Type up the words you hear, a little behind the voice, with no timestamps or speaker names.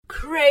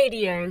Talk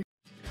Radio.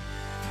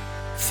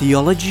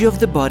 Theology of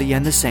the Body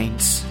and the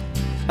Saints.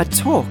 A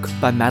talk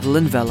by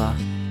Madeline Vella,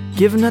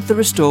 given at the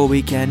Restore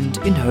Weekend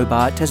in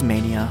Hobart,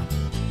 Tasmania.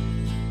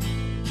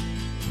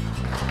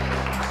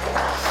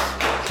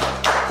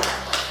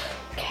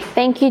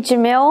 Thank you,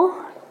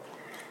 Jamil.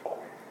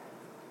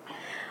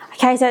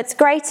 Okay, so it's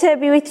great to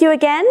be with you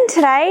again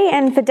today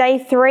and for day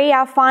 3,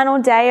 our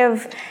final day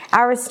of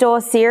our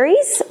Restore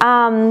series.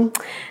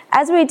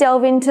 As we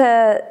delve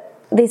into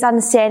this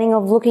understanding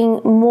of looking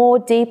more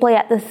deeply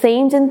at the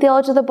themes in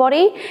Theology of the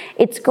Body,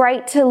 it's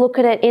great to look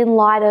at it in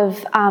light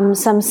of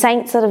some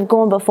saints that have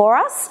gone before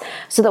us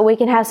so that we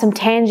can have some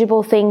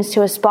tangible things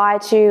to aspire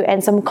to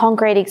and some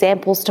concrete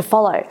examples to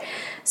follow.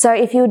 So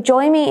if you'll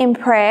join me in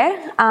prayer,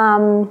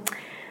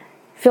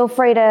 feel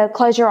free to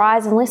close your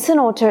eyes and listen,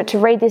 or to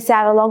read this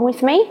out along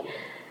with me.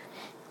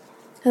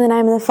 In the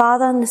name of the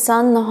Father, and the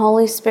Son, and the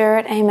Holy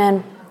Spirit,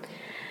 amen.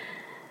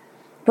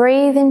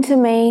 Breathe into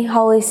me,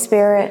 Holy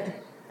Spirit,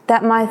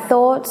 that my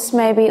thoughts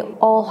may be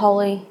all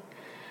holy.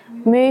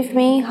 Move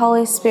me,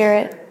 Holy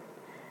Spirit,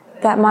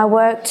 that my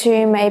work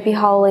too may be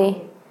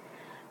holy.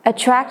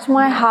 Attract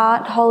my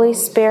heart, Holy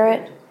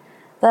Spirit,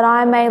 that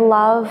I may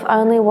love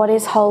only what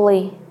is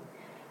holy.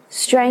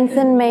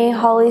 Strengthen me,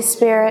 Holy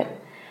Spirit,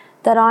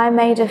 that I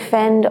may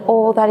defend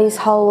all that is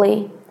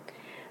holy.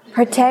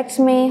 Protect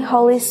me,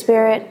 Holy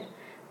Spirit,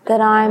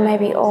 that I may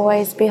be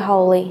always be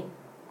holy.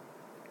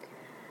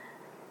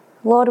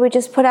 Lord, we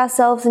just put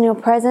ourselves in your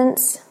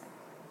presence.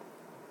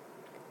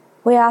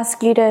 We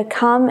ask you to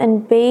come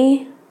and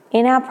be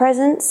in our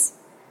presence,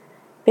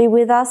 be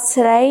with us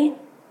today.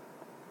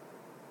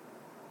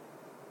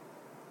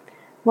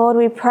 Lord,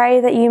 we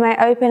pray that you may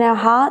open our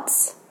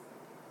hearts,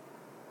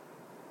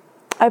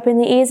 open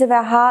the ears of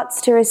our hearts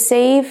to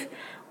receive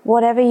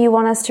whatever you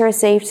want us to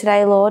receive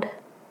today, Lord.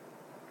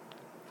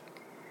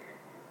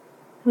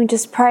 We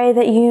just pray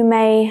that you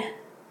may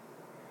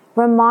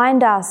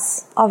remind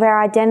us of our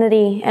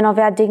identity and of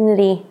our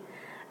dignity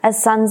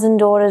as sons and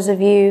daughters of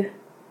you.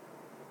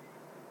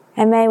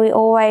 And may we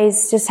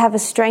always just have a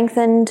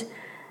strengthened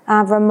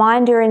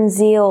reminder and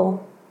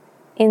zeal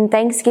in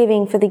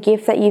thanksgiving for the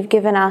gift that you've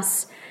given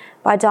us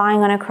by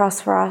dying on a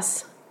cross for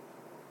us,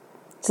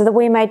 so that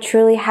we may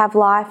truly have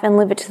life and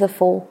live it to the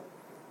full.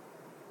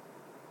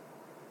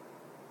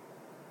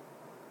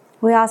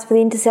 We ask for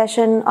the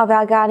intercession of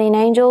our guardian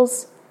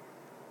angels,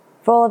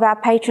 for all of our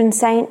patron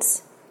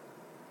saints,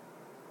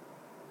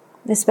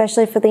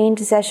 especially for the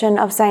intercession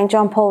of St.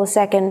 John Paul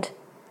II.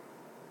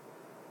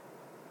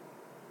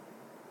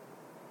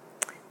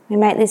 We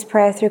make this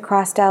prayer through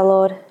Christ our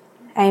Lord.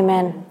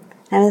 Amen. In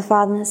the name of the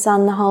Father, and the Son,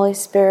 and the Holy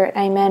Spirit.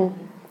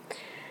 Amen.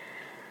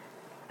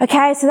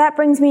 Okay, so that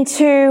brings me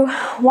to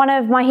one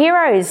of my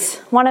heroes,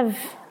 a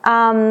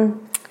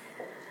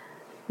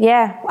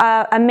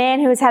man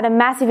who has had a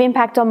massive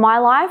impact on my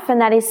life, and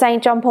that is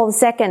St. John Paul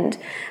II.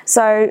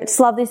 So just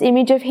love this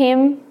image of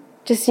him,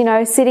 just,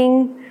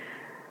 sitting,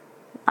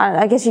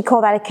 I guess you'd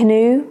call that a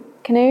canoe,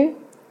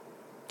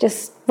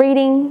 just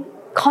reading,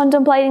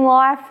 contemplating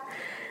life.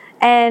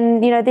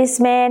 And, this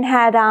man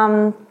had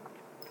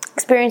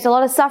experienced a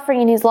lot of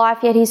suffering in his life,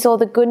 yet he saw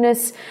the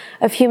goodness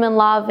of human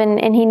love,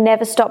 and he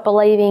never stopped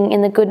believing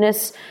in the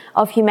goodness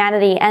of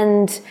humanity.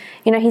 And,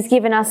 he's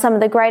given us some of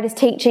the greatest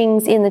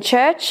teachings in the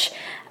church,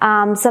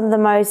 some of the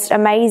most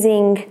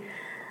amazing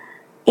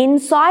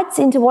insights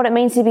into what it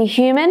means to be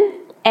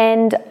human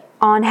and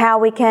on how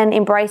we can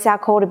embrace our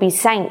call to be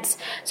saints.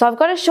 So I've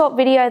got a short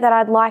video that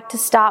I'd like to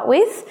start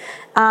with,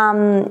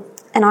 and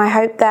I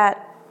hope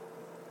that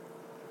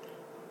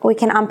we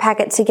can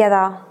unpack it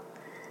together.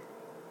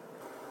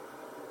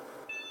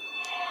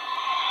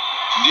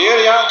 Dear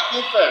young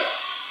people,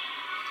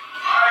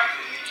 I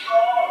greet you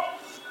all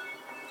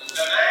in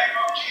the name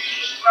of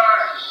Jesus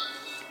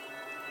Christ.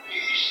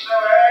 He is the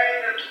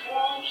way, the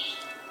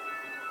truth,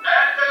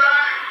 and the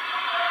life.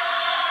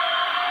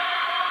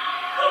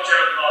 Pope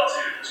John Paul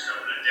II was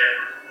coming to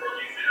Denver for World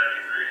Youth in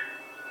 '93.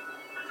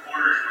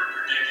 Reporters were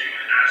predicting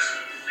an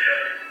absolute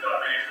failure. He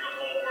thought maybe for the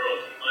whole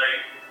world he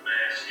might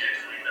manage to get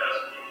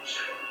 20,000 people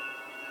show up.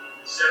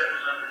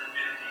 750,000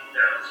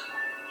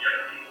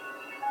 young people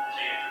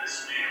came to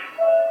this field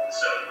to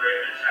celebrate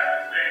the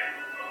Catholic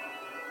faith.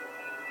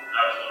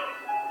 I was one of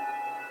them.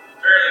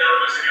 Apparently none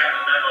of us had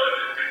gotten the memo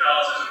that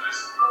Catholicism was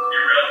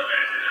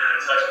irrelevant and had a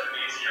touch with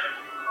these young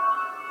people.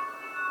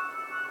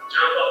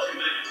 John Paul II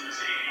lived into his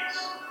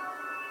 80s.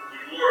 He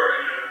wore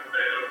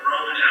a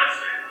Roman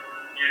outfit.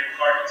 He had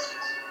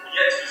Parkinson's. But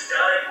yet to his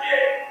dying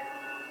day,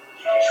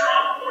 he could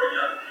draw more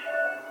young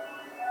people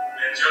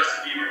than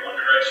Justin Bieber, One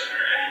Direction,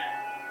 or any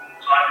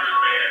popular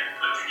band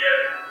put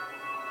together.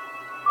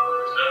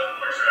 There's nothing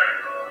more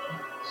tragic than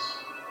this.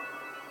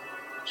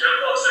 John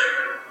Paul II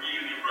had a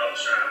really rough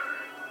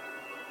childhood.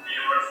 The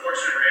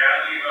unfortunate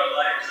reality about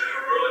life is that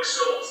heroic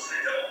souls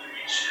tend to only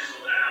be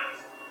chiseled out.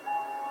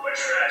 What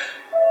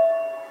tragedy.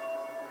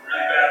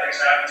 Really bad things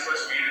happen to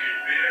us, we either get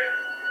bitter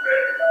or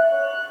better.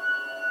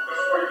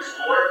 Before he was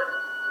born,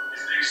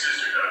 his big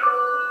sister died.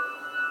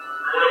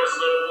 Growing up as a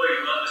little boy, he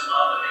loved his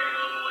mom like any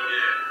little boy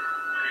did.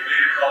 And he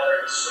later called her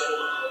the soul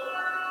of hope.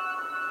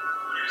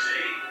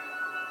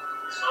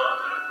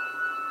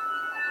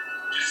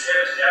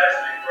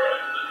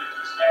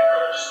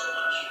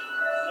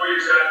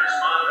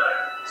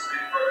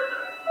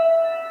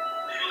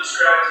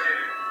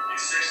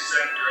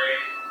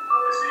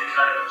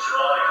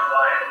 withdrawn and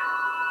quiet.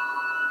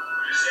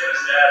 Just saying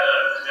his dad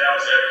left. His dad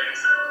was everything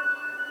to him.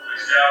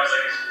 His dad was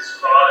like his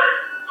father,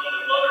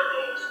 golden mother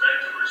role, his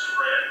mentor, his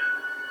friend.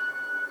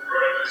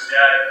 Growing up with his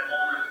dad in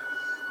Poland,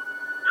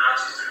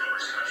 Nazis took over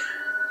his country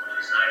when he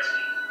was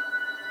 19.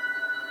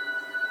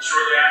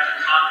 Shortly after,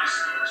 communists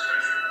took over his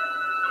country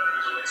when he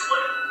was only 20.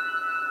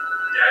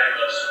 The dad he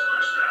loved so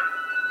much now.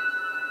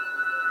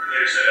 He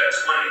later said, at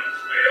 20,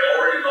 I had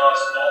already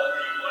lost all the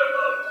people I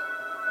loved,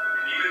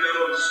 and even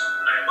those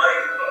I might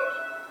have loved,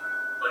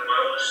 like my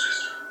older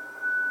sister.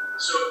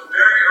 So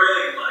very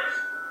early in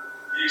life,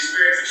 he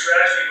experienced the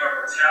tragedy of our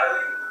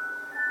mortality,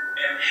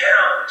 and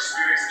head-on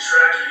experienced the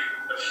tragedy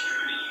of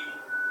human evil.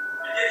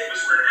 And yet he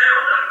was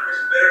renowned not for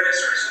his bitterness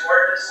or his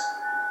hardness.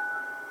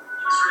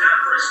 He was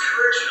renowned for his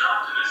courage and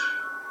optimism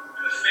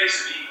in the face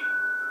of evil.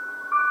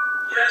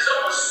 He had this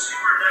almost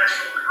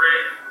supernatural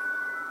grin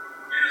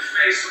in the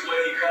face of what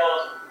he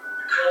called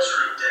the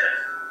culture of death.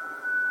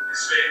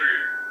 His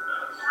favorite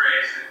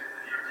phrase that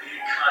he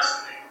repeated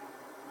constantly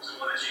was the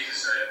one that Jesus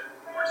said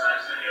more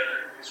times than any other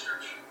in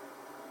Scripture.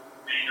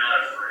 Be not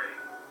afraid.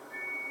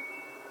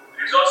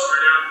 He was also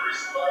renowned for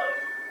his love.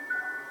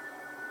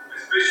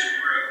 As bishop,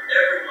 he wrote,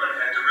 everyone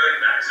had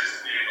direct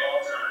access to me at all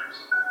times.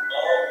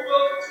 All were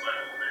welcome to my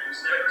home, and he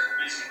was never too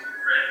busy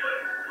for anybody,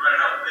 no matter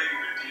how big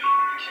of a deal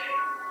he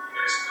became. In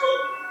his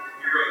quote,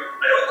 he wrote,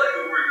 I don't like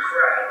the word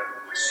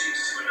crowd, which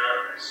seems too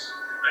anonymous.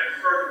 I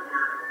prefer the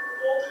word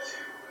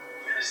multitude.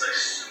 He had this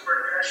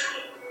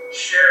supernatural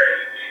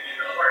sharing in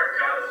the heart of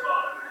God the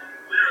Father.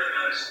 He literally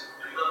noticed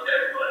and loved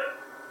everybody.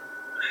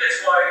 I think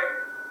that's why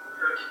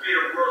he made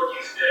a World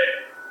Youth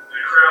Day in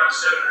a crowd of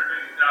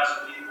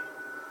 750,000 people.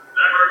 And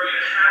I remember being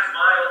a half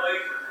mile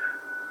away from him.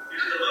 He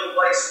was like a little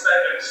white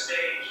speck on the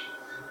stage.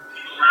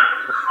 People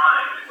around him were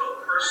crying. They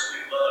felt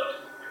personally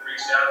loved and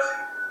reached out to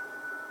him.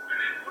 And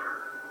they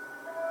were.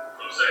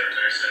 Pope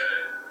Secretary said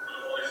that for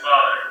the Holy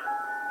Father,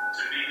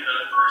 to meet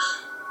another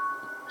person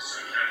is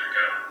to encounter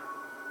God.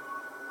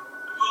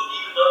 The Pope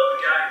even loved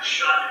the guy who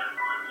shot him at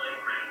point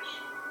blank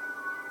range.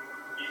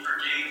 He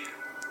forgave him.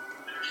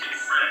 They became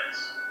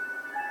friends.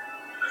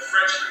 And the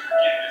friendship and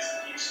forgiveness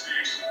that he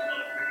experienced with the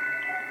Pope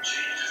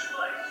changed his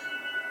life.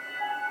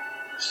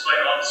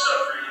 Despite all the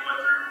suffering he went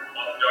through,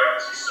 all the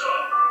darkness he saw,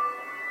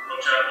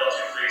 Pope John Paul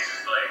II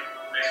faces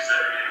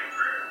every day with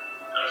prayer.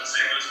 I was in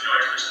St. Louis, the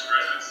Archbishop's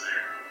residence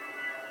there.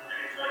 And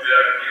he pointed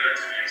out a kneeler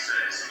to me and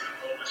said, see, when the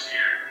Pope was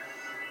here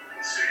in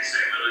the city of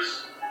St.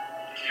 Louis,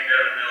 he came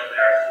down and knelt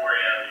there at 4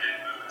 a.m. He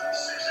didn't move until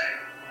 6 a.m.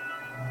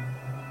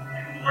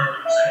 People who worked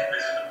with him said he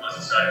visited the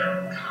Blessed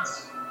Sacrament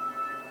constantly.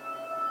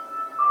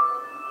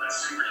 That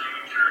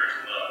superhuman courage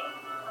and love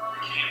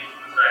came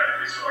from the fact that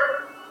his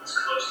heart was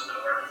close to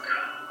the heart of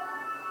God.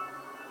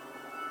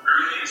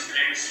 Early in his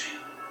papacy,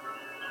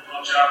 when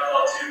Pope John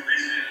Paul II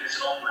visited his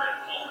homeland in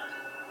Poland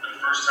for the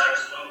first time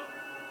as Pope,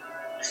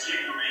 his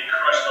people were being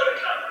crushed by the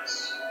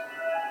communists, who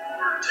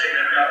were taking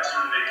every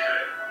opportunity they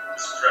could to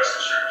suppress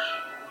the church.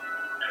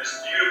 And this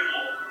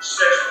beautiful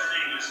central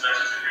theme of his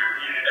message that he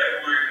repeated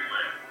everywhere he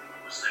went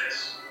was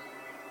this: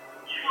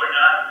 you are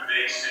not who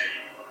they say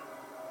you are.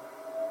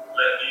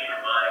 Let me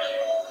remind you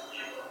who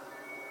you are.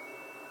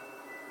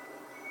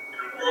 In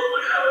a world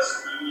would have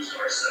us lose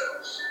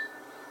ourselves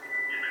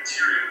in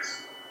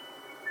materialism,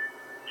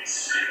 in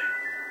sin,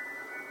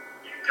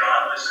 in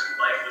godless and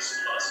lifeless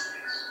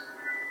philosophies,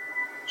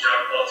 John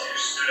Paul II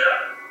stood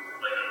out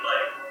like a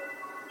light,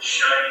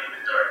 shining in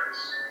the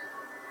darkness,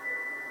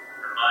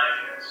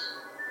 reminding us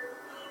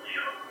who we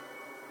are.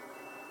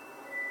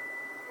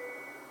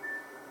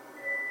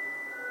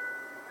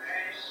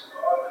 These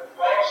are the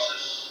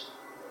forces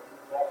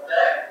of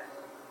death.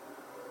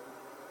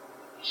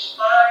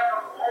 Despite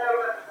of all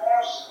the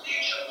false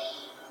teachers,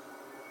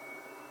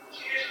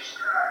 Jesus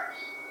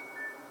Christ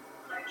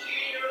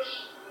continues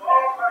to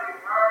offer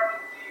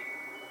humanity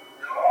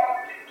the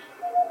only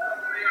true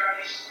and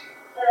realistic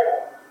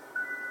hope.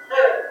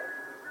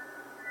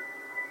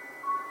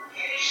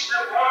 He is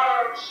the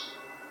world's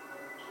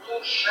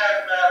true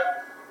shepherd.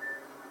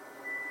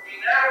 He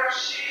never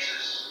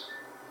ceases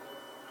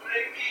to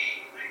repeat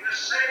with the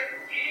same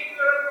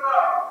finger and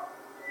love,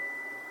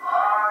 I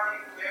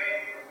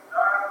came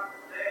that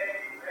they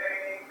may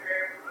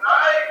have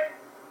life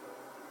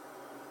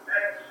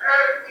and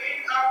have it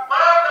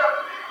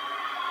abundantly.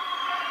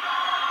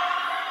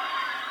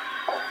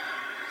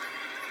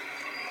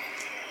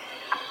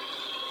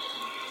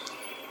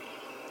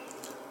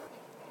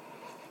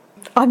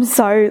 I'm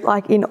so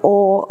in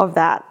awe of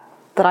that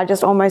I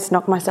just almost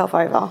knocked myself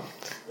over.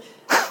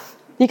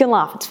 You can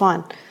laugh, it's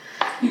fine.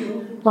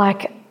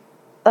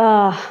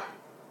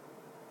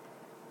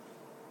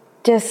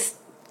 Just,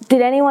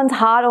 did anyone's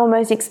heart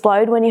almost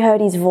explode when you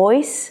heard his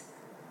voice?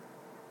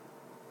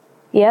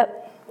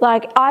 Yep.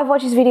 I've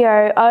watched this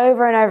video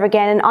over and over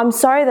again, and I'm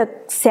sorry the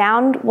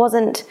sound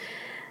wasn't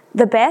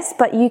the best,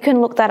 but you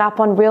can look that up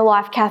on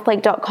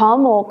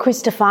reallifecatholic.com or Chris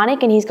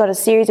Stefanik, and he's got a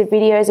series of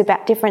videos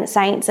about different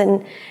saints,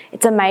 and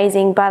it's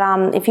amazing. But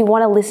if you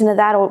want to listen to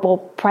that or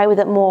pray with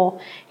it more,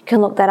 you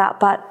can look that up.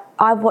 But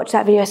I've watched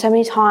that video so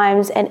many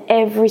times, and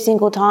every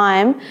single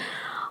time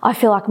I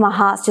feel like my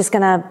heart's just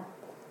going to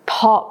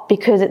pop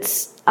because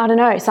it's, I don't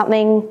know, there's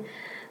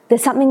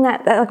something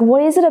that like,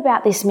 what is it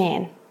about this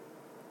man?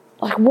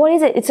 Like, what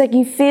is it? It's like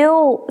you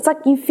feel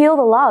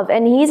the love,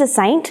 and he's a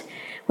saint.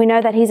 We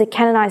know that he's a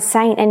canonized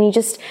saint, and you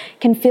just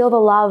can feel the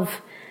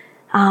love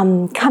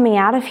coming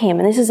out of him.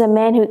 And this is a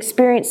man who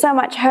experienced so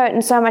much hurt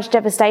and so much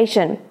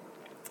devastation.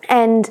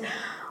 And,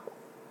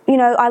 you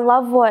know, I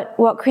love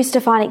what Chris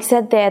Stefanik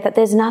said there, that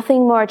there's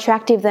nothing more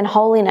attractive than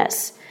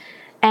holiness.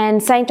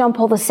 And St. John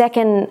Paul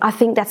II, I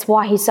think that's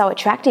why he's so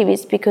attractive,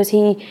 is because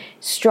he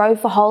strove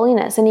for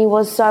holiness, and he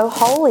was so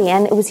holy,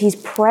 and it was his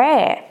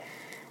prayer.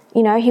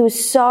 You know, he was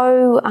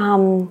so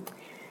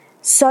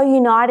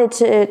united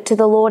to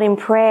the Lord in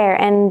prayer.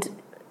 And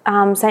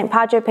St.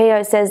 Padre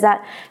Pio says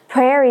that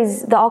prayer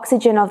is the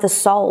oxygen of the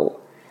soul.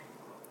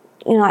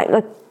 You know,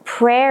 like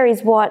prayer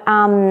is what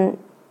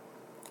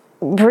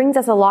brings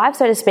us alive,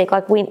 so to speak.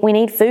 Like we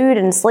need food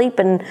and sleep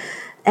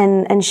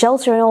and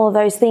shelter and all of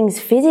those things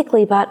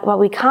physically, but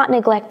we can't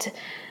neglect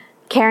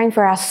caring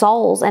for our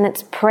souls, and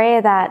it's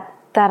prayer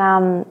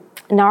that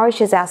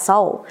nourishes our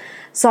soul.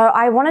 So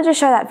I wanted to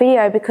show that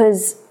video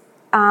because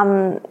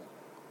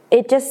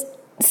it just,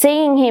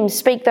 seeing him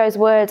speak those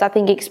words, I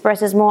think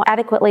expresses more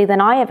adequately than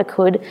I ever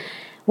could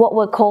what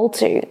we're called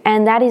to,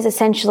 and that is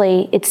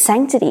essentially its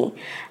sanctity.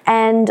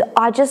 And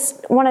I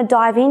just want to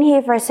dive in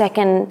here for a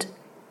second,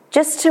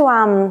 just to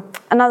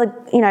another,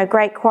 you know,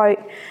 great quote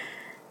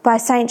by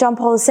St. John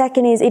Paul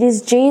II is, "It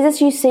is Jesus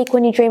you seek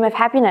when you dream of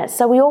happiness."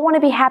 So we all want to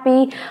be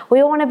happy,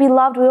 we all want to be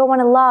loved, we all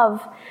want to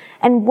love.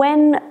 And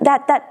when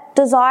that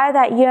desire,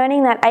 that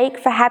yearning, that ache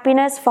for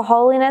happiness, for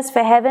holiness,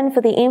 for heaven, for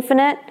the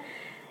infinite,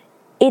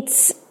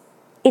 it's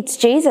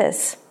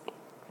Jesus.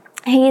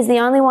 He is the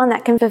only one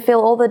that can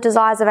fulfill all the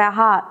desires of our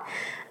heart.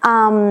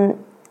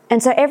 And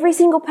so every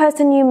single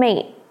person you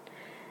meet,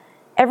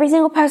 every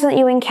single person that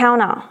you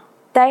encounter,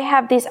 they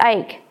have this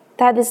ache,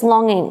 they have this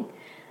longing.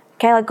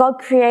 Okay, like God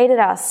created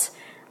us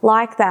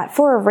like that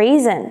for a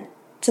reason,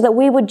 so that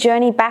we would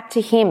journey back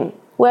to Him,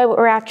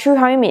 where our true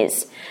home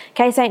is.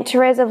 Okay, Saint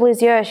Therese of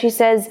Lisieux, she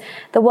says,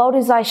 "The world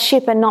is thy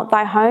ship and not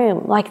thy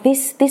home." Like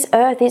this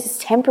earth is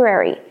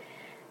temporary.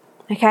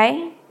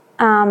 Okay?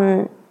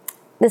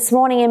 This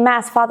morning in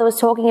Mass, Father was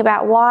talking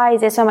about why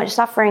is there so much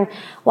suffering?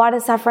 Why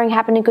does suffering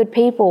happen to good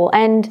people?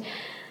 And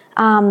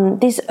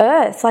this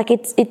earth, like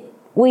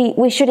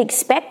we should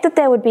expect that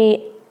there would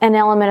be an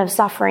element of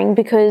suffering,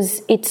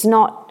 because it's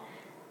not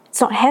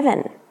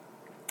heaven.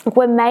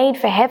 We're made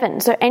for heaven.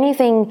 So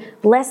anything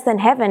less than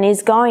heaven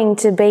is going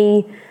to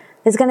be,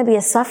 there's going to be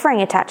a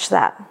suffering attached to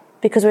that,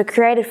 because we're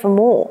created for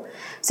more.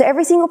 So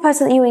every single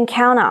person that you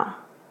encounter,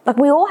 like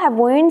we all have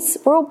wounds,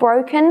 we're all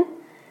broken,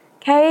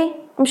 okay?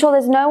 I'm sure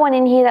there's no one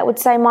in here that would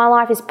say my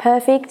life is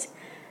perfect,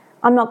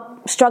 I'm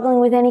not struggling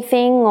with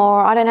anything,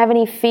 or I don't have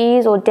any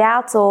fears or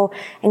doubts or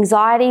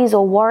anxieties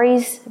or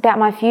worries about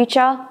my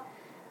future.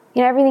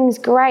 You know, everything's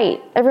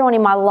great. Everyone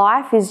in my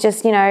life is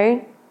just, you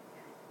know,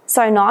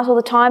 so nice all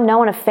the time. No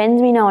one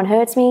offends me, no one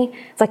hurts me.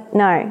 It's like,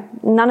 no,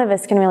 none of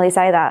us can really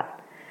say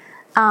that.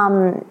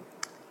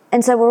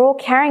 And so we're all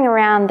carrying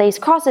around these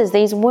crosses,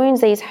 these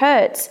wounds, these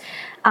hurts,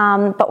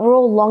 but we're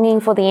all longing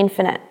for the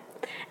infinite.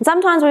 And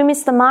sometimes we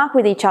miss the mark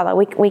with each other.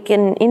 We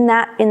can, in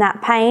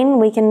that pain,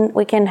 we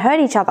can hurt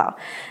each other.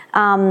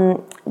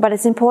 But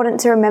it's important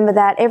to remember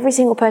that every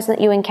single person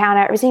that you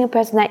encounter, every single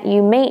person that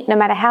you meet, no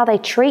matter how they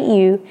treat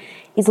you,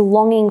 is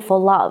longing for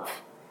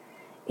love,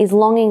 is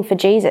longing for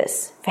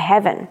Jesus, for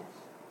heaven.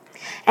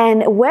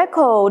 And we're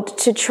called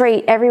to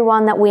treat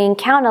everyone that we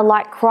encounter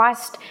like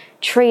Christ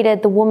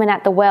treated the woman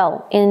at the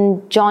well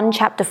in John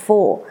chapter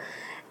 4.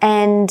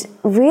 And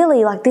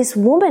really, like this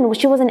woman,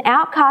 she was an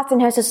outcast in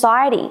her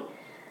society.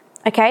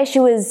 Okay, she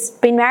was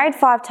been married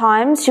 5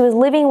 times. She was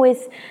living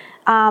with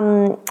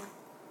a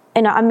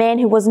man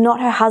who was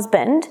not her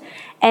husband,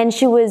 and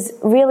she was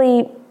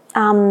really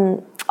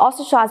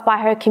ostracized by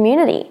her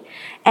community.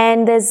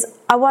 And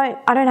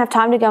I don't have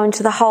time to go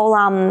into the whole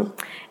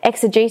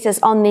exegesis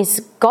on this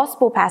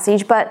gospel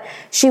passage, but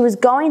she was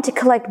going to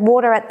collect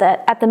water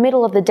at the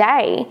middle of the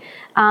day,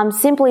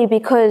 simply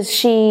because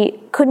she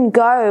couldn't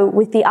go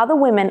with the other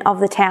women of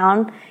the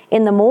town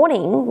in the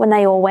morning when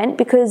they all went,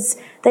 because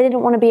they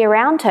didn't want to be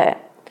around her.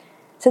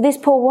 So this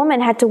poor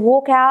woman had to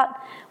walk out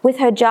with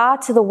her jar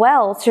to the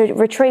well to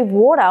retrieve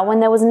water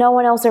when there was no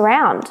one else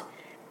around.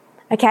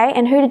 Okay,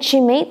 and who did she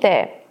meet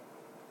there?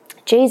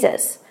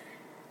 Jesus.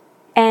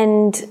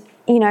 And,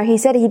 you know, he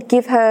said he'd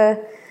give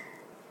her,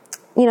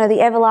 you know,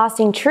 the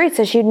everlasting truth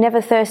so she'd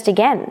never thirst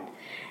again.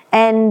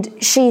 And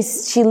she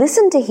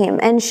listened to him,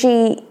 and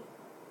she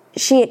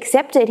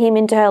accepted him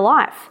into her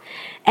life.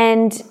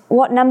 And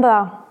what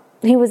number?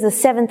 He was the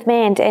 7th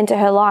man to enter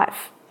her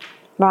life,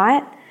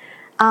 right?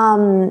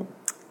 But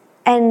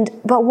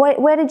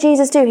where did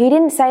Jesus do? He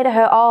didn't say to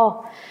her,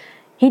 oh,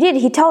 he did.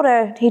 He told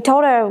her,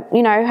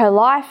 you know, her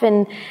life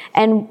and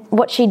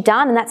what she'd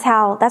done, and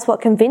that's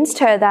what convinced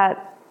her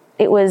that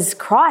it was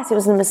Christ, it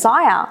was the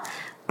Messiah.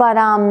 But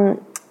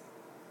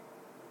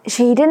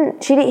he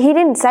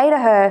didn't say to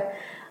her,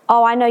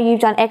 oh, I know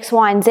you've done X,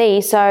 Y, and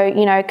Z,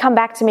 so, come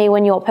back to me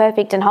when you're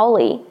perfect and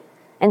holy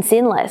and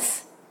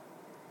sinless.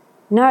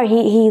 No,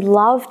 he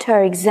loved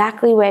her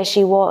exactly where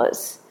she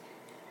was.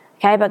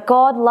 Okay, but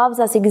God loves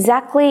us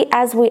exactly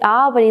as we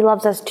are, but he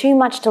loves us too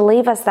much to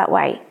leave us that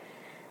way.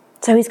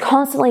 So he's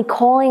constantly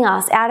calling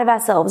us out of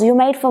ourselves. You're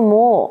made for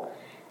more.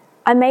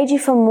 I made you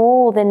for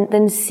more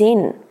than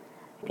sin.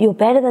 You're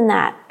better than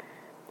that.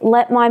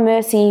 Let my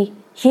mercy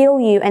heal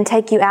you and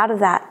take you out of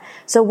that.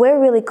 So we're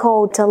really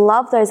called to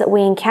love those that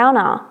we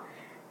encounter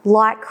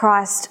like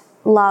Christ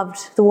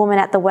loved the woman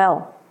at the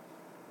well.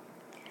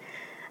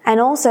 And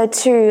also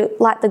too,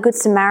 like the Good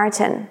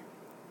Samaritan.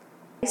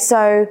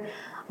 So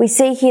we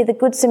see here the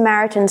Good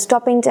Samaritan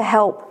stopping to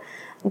help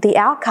the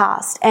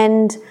outcast.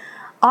 And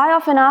I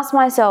often ask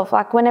myself,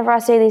 like whenever I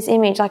see this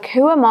image, like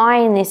who am I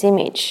in this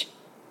image?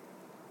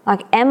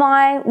 Like, am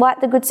I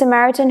like the Good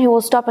Samaritan who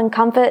will stop and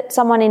comfort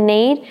someone in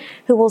need,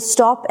 who will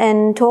stop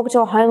and talk to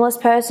a homeless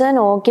person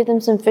or give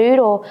them some food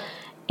or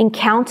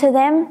encounter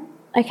them,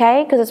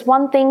 okay? Because it's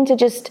one thing to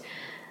just,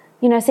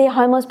 see a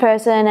homeless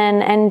person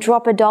and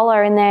drop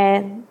 $1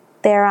 in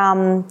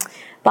their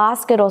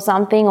basket or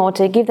something, or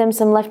to give them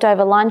some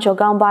leftover lunch or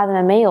go and buy them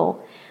a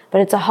meal.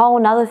 But it's a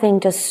whole other thing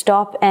to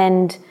stop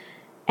and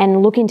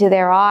look into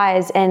their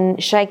eyes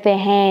and shake their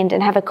hand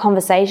and have a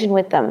conversation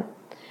with them.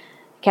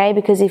 Okay,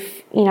 because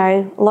if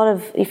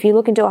you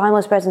look into a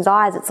homeless person's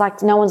eyes, it's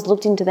like no one's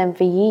looked into them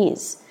for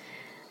years.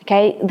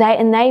 Okay,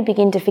 they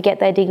begin to forget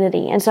their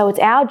dignity. And so it's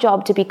our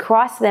job to be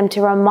Christ to them,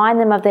 to remind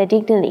them of their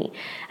dignity.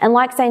 And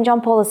like St.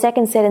 John Paul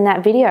II said in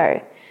that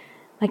video,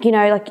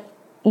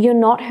 you're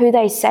not who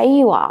they say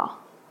you are.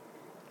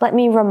 Let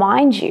me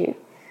remind you.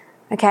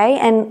 Okay,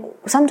 and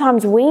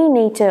sometimes we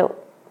need to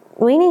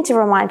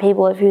remind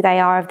people of who they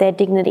are, of their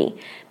dignity.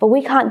 But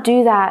we can't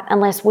do that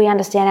unless we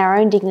understand our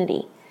own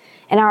dignity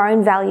and our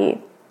own value.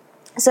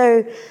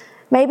 So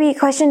maybe a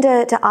question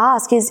to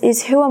ask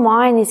is who am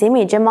I in this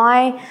image? Am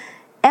I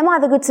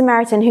the Good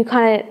Samaritan who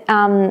kind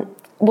of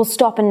will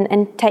stop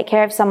and take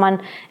care of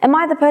someone? Am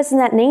I the person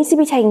that needs to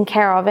be taken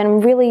care of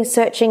and really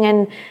searching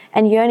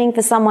and yearning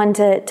for someone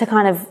to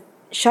kind of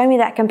show me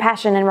that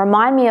compassion and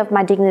remind me of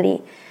my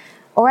dignity?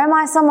 Or am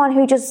I someone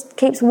who just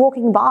keeps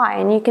walking by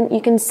and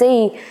you can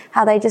see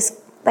how they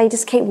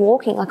just keep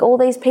walking, like all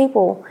these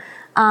people?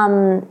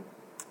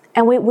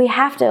 And we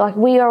have to,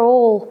 we are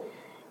all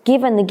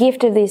given the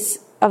gift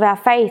of our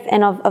faith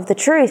and of the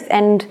truth,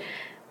 and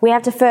we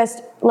have to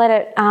first let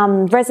it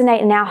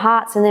resonate in our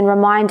hearts and then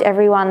remind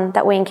everyone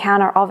that we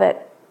encounter of it.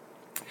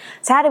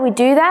 So how do we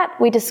do that?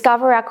 We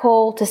discover our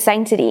call to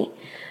sanctity.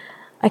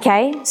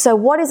 Okay, so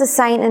what is a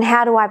saint and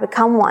how do I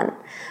become one?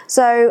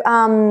 So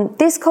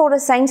this call to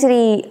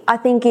sanctity, I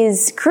think,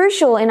 is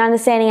crucial in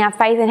understanding our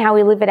faith and how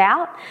we live it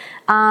out.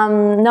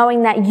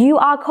 Knowing that you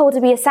are called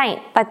to be a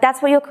saint,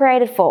 that's what you're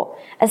created for.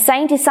 A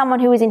saint is someone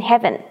who is in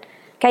heaven.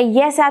 Okay,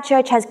 yes, our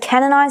church has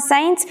canonized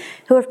saints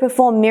who have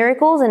performed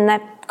miracles and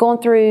they've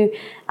gone through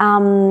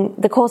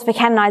the course for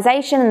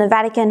canonization, and the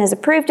Vatican has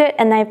approved it,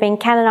 and they've been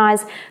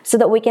canonized so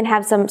that we can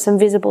have some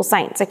visible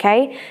saints,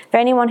 okay? For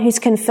anyone who's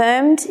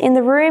confirmed in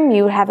the room,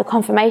 you would have a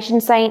confirmation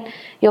saint,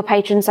 your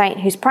patron saint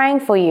who's praying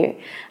for you.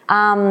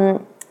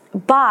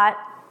 But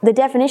the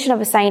definition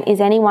of a saint is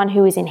anyone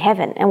who is in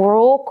heaven, and we're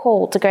all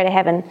called to go to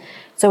heaven,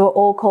 so we're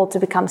all called to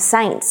become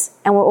saints,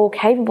 and we're all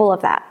capable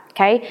of that,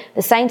 okay?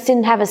 The saints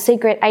didn't have a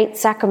secret 8th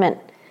sacrament.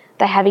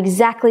 They have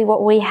exactly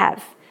what we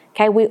have,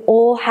 okay? We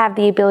all have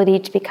the ability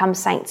to become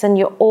saints, and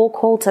you're all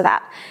called to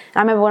that. And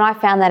I remember when I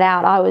found that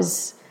out, I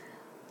was,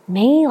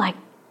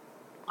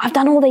 I've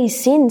done all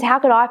these sins. How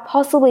could I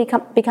possibly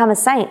become a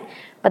saint?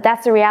 But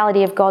that's the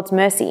reality of God's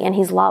mercy and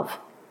his love.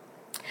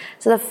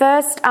 So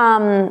first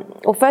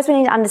we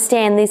need to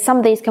understand some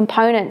of these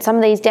components, some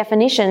of these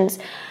definitions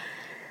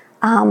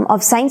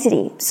of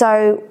sanctity.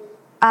 So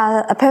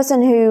a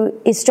person who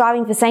is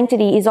striving for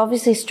sanctity is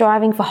obviously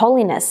striving for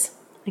holiness.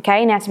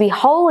 Okay, now to be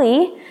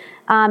holy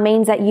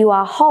means that you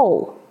are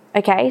whole.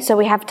 Okay, so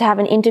we have to have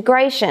an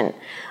integration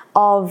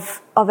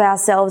of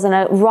ourselves and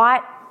a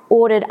right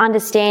ordered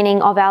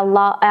understanding of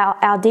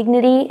our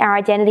dignity, our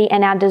identity,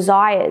 and our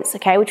desires.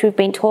 Okay, which we've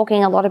been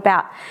talking a lot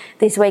about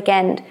this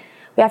weekend.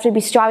 We have to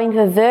be striving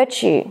for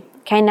virtue.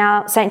 Okay,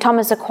 now St.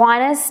 Thomas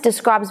Aquinas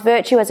describes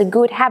virtue as a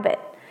good habit.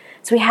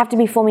 So we have to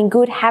be forming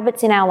good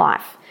habits in our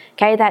life,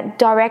 okay, that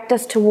direct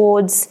us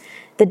towards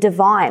the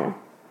divine.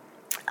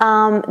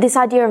 This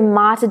idea of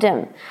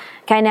martyrdom.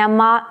 Okay,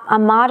 now a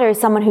martyr is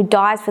someone who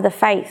dies for the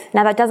faith.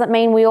 Now that doesn't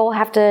mean we all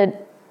have to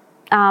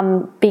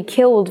be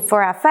killed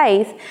for our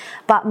faith,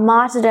 but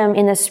martyrdom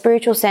in the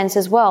spiritual sense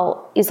as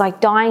well is like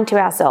dying to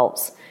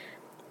ourselves,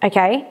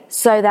 okay,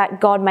 so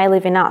that God may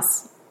live in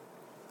us.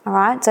 All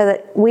right, so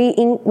that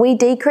we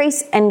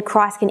decrease and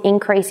Christ can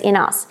increase in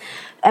us.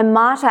 And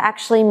martyr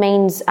actually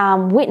means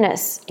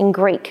witness in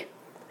Greek.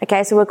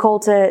 Okay, so we're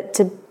called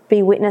to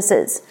be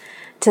witnesses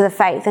to the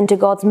faith and to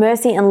God's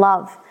mercy and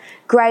love.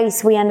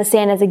 Grace we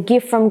understand as a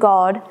gift from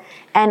God,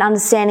 and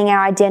understanding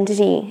our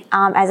identity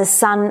as a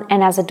son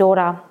and as a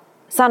daughter,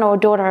 son or a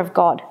daughter of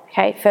God.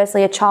 Okay,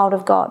 firstly a child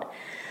of God.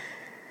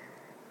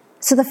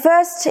 So the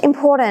first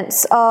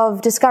importance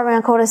of discovering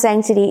our call to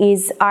sanctity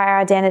is our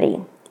identity.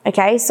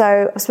 Okay,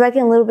 so I've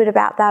spoken a little bit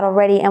about that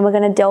already, and we're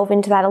going to delve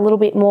into that a little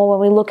bit more when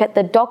we look at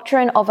the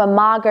doctrine of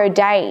Imago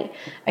Dei.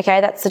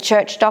 Okay, that's the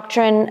church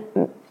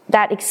doctrine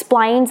that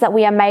explains that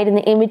we are made in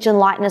the image and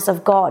likeness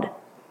of God.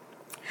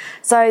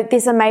 So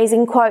this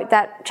amazing quote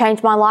that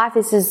changed my life,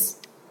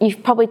 you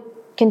probably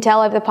can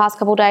tell over the past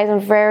couple of days, I'm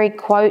a very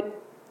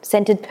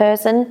quote-centered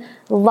person,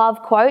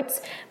 love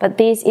quotes, but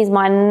this is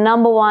my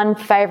number one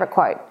favourite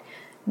quote.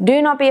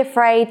 Do not be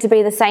afraid to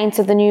be the saints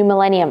of the new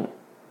millennium.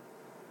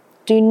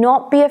 Do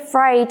not be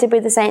afraid to be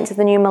the saints of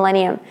the new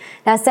millennium.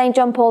 Now, St.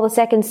 John Paul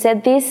II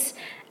said this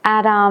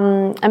at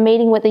a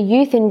meeting with the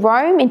youth in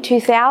Rome in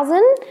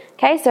 2000.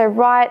 Okay, so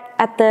right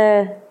at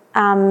the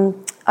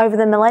over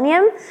the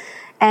millennium.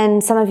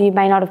 And some of you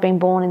may not have been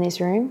born in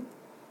this room.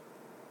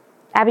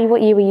 Abby,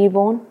 what year were you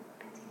born?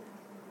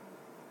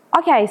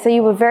 Okay, so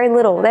you were very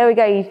little. There we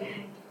go.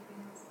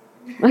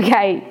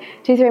 Okay,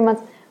 2-3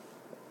 months.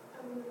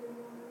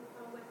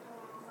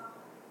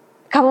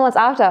 A couple months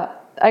after.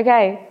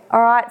 Okay,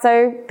 all right,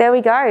 so there we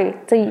go.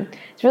 So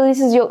this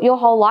is your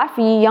whole life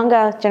for you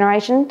younger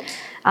generation.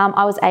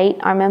 I was 8,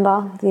 I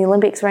remember. The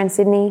Olympics were in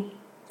Sydney.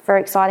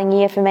 Very exciting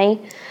year for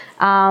me.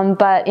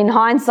 But in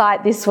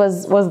hindsight, this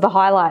was the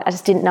highlight. I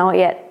just didn't know it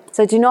yet.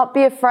 So do not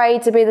be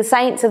afraid to be the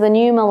saints of the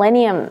new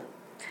millennium.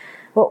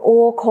 We're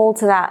all called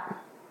to that.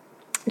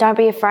 Don't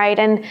be afraid.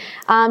 And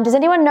does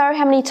anyone know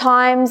how many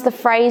times the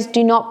phrase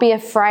 "do not be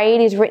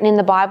afraid" is written in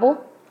the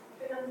Bible?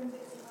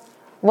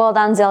 Well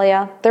done,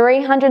 Zelia.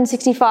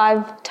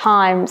 365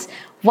 times,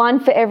 one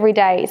for every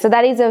day. So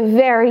that is a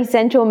very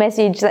central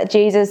message that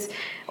Jesus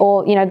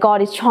or,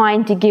 God is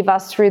trying to give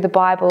us through the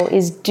Bible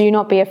is do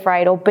not be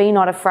afraid or be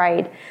not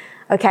afraid.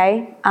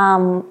 Okay?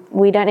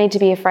 We don't need to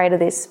be afraid of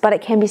this, but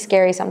it can be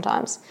scary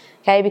sometimes.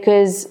 Okay?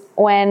 Because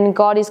when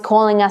God is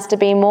calling us to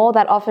be more,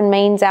 that often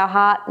means our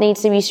heart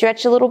needs to be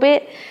stretched a little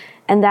bit,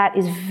 and that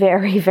is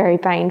very, very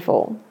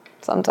painful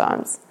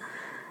sometimes.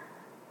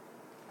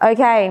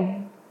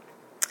 Okay.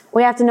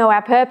 We have to know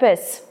our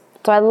purpose.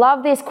 So I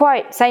love this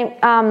quote.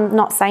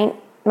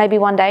 Maybe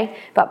one day,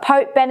 but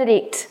Pope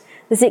Benedict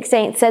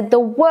XVI said, "The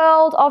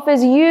world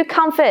offers you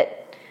comfort,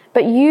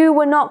 but you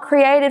were not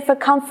created for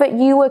comfort.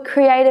 You were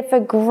created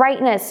for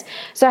greatness."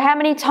 So how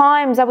many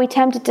times are we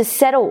tempted to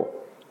settle,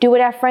 do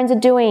what our friends are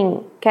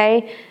doing,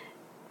 okay?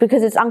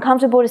 Because it's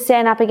uncomfortable to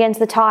stand up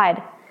against the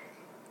tide.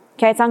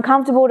 Okay, it's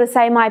uncomfortable to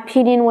say my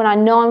opinion when I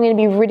know I'm going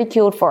to be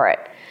ridiculed for it.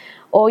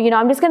 Or,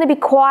 I'm just going to be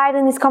quiet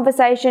in this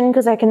conversation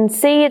because I can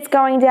see it's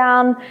going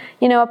down,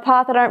 a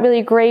path I don't really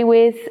agree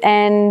with.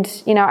 And,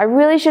 I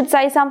really should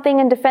say something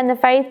and defend the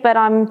faith, but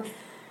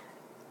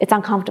it's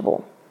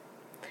uncomfortable.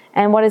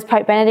 And what is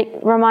Pope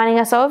Benedict reminding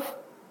us of?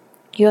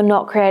 You're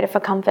not created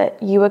for comfort.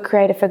 You were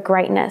created for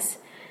greatness.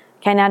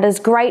 Okay, now does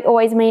great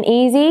always mean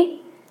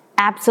easy?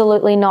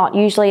 Absolutely not.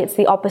 Usually it's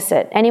the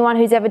opposite. Anyone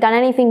who's ever done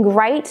anything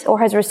great or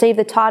has received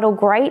the title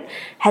great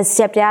has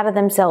stepped out of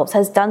themselves,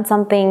 has done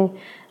something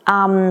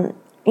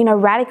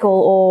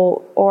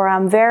radical or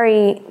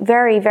very,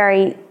 very,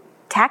 very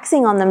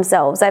taxing on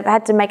themselves. They've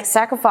had to make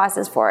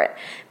sacrifices for it.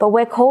 But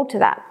we're called to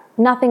that,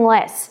 nothing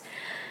less.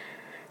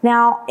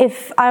 Now,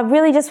 if I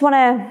really just want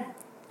to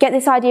get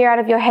this idea out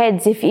of your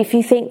heads, if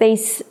you think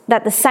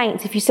that the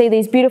saints, if you see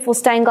these beautiful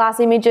stained glass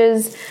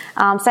images,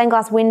 stained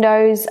glass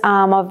windows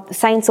of the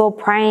saints all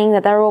praying,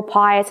 that they're all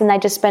pious and they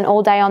just spent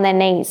all day on their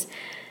knees.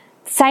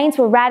 Saints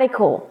were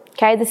radical,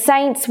 okay? The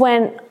saints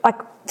went,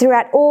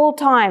 throughout all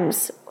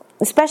times,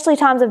 especially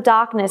times of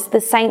darkness,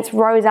 the saints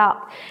rose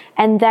up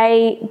and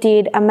they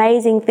did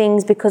amazing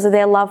things because of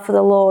their love for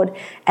the Lord,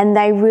 and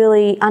they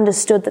really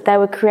understood that they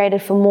were created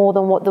for more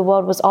than what the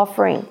world was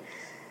offering.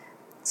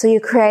 So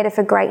you're created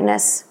for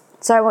greatness.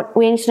 So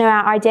we need to know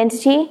our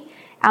identity,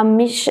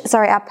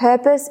 our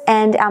purpose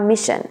and our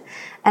mission.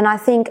 And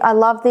I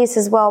love this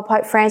as well.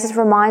 Pope Francis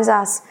reminds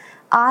us,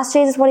 ask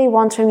Jesus what he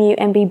wants from you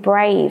and be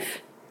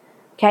brave.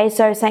 Okay,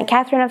 so St.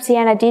 Catherine of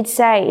Siena did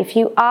say, if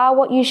you are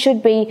what you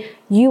should be,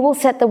 you will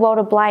set the world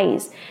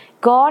ablaze.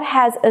 God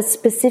has a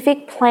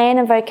specific plan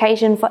and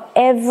vocation for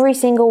every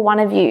single one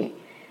of you.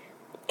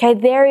 Okay,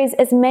 there is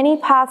as many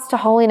paths to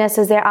holiness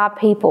as there are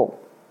people.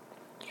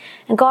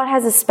 And God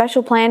has a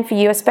special plan for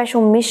you, a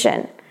special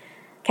mission.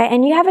 Okay,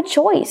 and you have a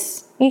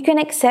choice. You can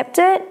accept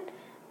it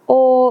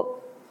or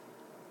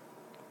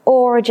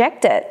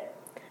reject it.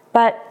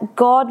 But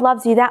God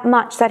loves you that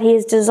much that he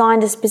has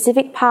designed a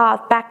specific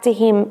path back to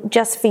him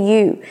just for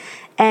you.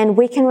 And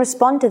we can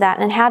respond to that.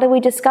 And how do we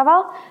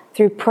discover?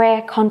 Through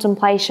prayer,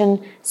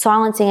 contemplation,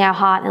 silencing our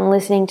heart and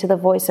listening to the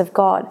voice of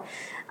God.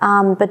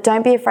 But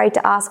don't be afraid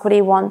to ask what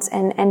he wants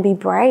and be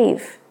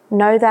brave.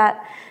 Know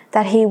that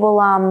he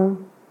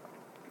will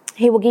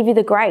give you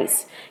the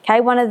grace.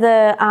 Okay, one of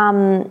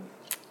the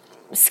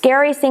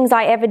scariest things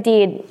I ever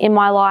did in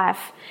my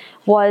life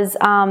was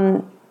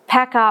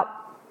pack up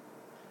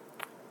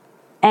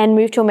and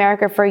moved to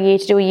America for a year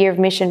to do a year of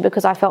mission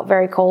because I felt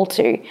very called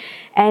to.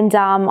 And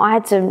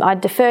I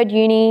deferred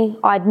uni.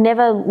 I'd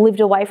never lived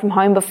away from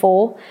home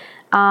before.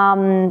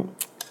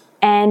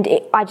 And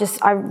I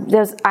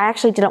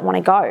actually didn't want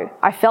to go.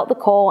 I felt the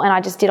call and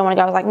I just didn't want to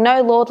go. I was like,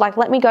 no, Lord, like,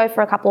 let me go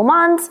for a couple of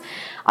months.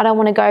 I don't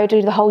want to go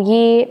do the whole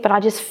year. But I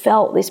just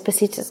felt this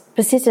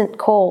persistent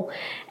call.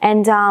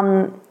 And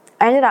I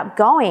ended up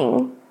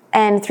going,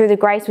 and through the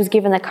grace was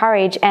given the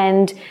courage.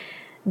 And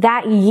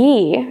that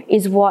year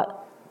is what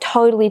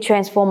totally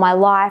transformed my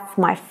life,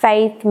 my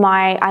faith,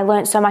 I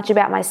learned so much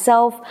about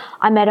myself.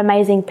 I met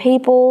amazing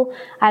people,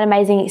 I had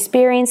amazing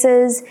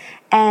experiences,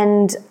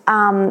 and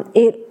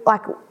it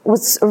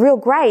was a real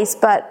grace,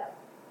 but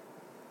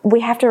we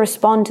have to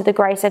respond to the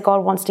grace that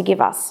God wants to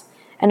give us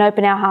and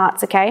open our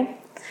hearts, okay?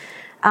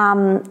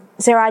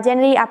 So our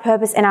identity, our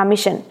purpose, and our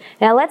mission.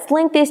 Now let's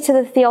link this to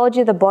the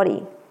theology of the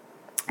body.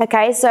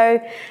 Okay,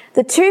 so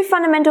the two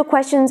fundamental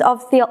questions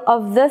of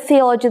the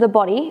theology of the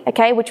body,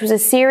 okay, which was a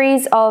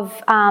series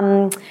of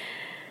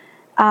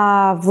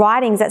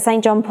writings that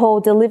St. John Paul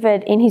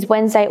delivered in his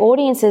Wednesday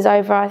audiences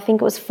over, I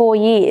think it was 4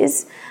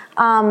 years.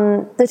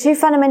 The two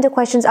fundamental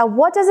questions are,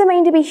 what does it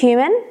mean to be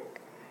human,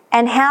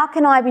 and how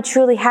can I be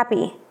truly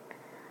happy?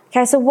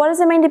 Okay, so what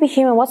does it mean to be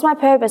human? What's my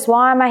purpose?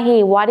 Why am I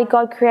here? Why did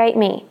God create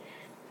me?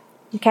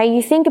 Okay,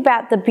 you think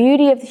about the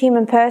beauty of the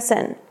human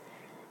person.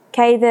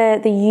 Okay,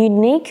 the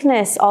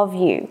uniqueness of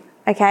you,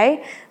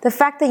 okay? The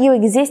fact that you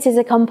exist is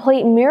a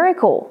complete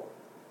miracle.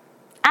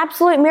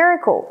 Absolute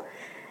miracle.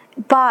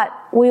 But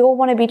we all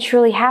want to be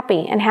truly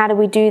happy, and how do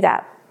we do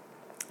that?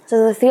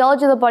 So the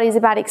theology of the body is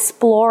about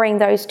exploring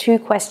those two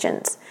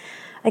questions.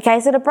 Okay,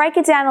 so to break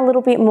it down a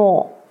little bit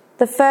more,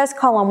 the first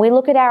column, we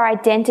look at our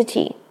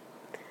identity.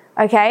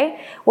 Okay,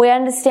 we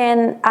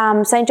understand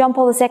St. John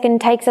Paul II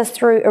takes us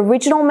through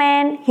original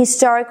man,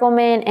 historical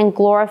man, and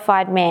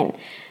glorified man.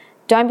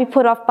 Don't be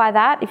put off by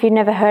that if you've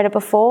never heard it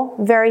before.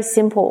 Very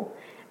simple.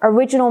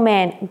 Original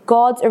man,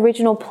 God's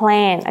original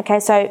plan. Okay,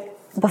 so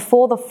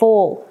before the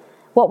fall,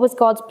 what was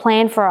God's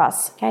plan for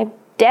us? Okay,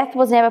 death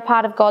was never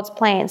part of God's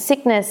plan.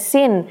 Sickness,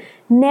 sin,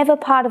 never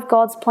part of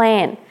God's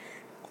plan.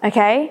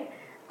 Okay,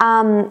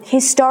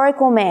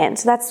 historical man,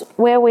 so that's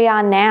where we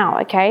are now.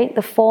 Okay,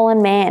 the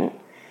fallen man,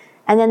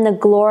 and then the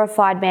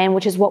glorified man,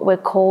 which is what we're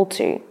called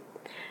to.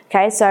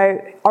 Okay,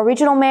 so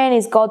original man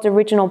is God's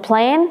original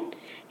plan.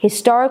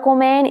 Historical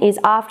man is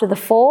after the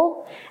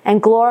fall,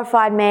 and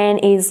glorified man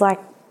is that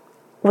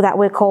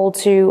we're called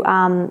to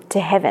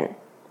heaven.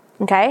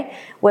 Okay,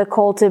 we're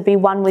called to be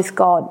one with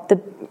God,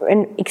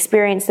 and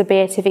experience the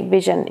beatific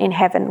vision in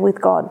heaven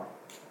with God.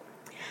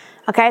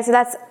 Okay, so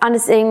that's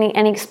understanding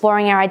and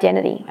exploring our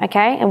identity.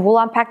 Okay, and we'll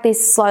unpack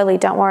this slowly.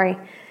 Don't worry.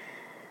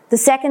 The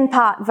second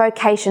part,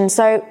 vocation.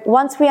 So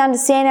once we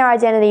understand our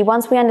identity,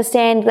 once we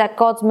understand that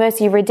God's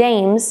mercy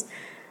redeems,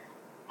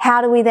 how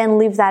do we then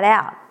live that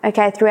out?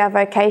 Okay, through our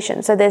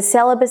vocation. So there's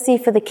celibacy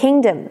for the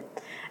kingdom,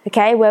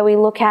 okay, where we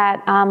look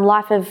at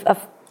life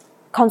of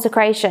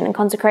consecration and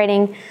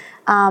consecrating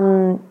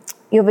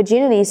your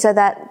virginity so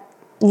that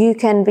you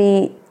can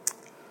be,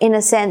 in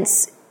a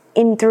sense,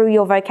 through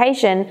your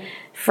vocation,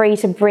 free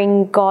to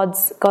bring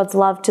God's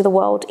love to the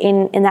world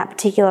in that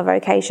particular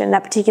vocation,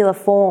 that particular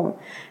form.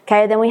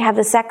 Okay, then we have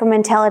the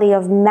sacramentality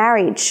of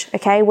marriage,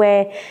 okay,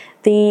 where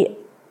the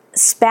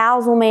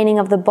spousal meaning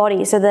of the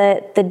body, so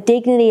the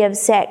dignity of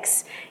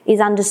sex is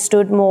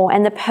understood more,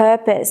 and the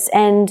purpose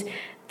and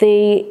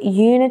the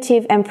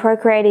unitive and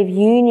procreative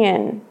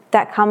union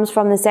that comes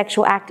from the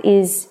sexual act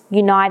is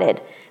united.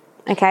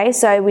 Okay,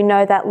 so we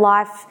know that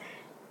life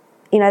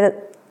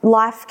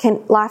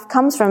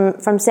comes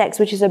from sex,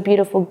 which is a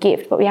beautiful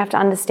gift, but we have to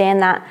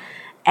understand that,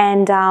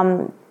 and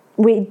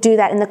we do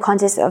that in the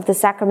context of the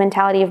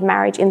sacramentality of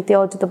marriage in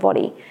theology of the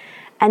body.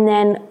 And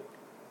then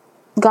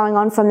going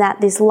on from that,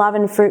 this love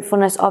and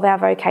fruitfulness of our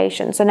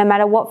vocation. So no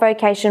matter what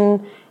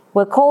vocation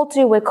we're called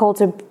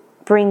to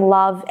bring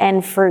love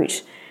and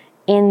fruit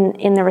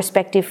in the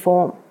respective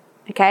form.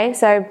 Okay,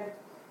 so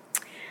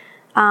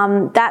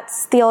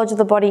that's theology of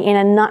the body in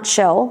a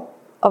nutshell.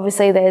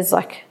 Obviously there's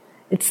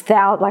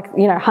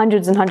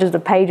hundreds and hundreds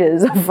of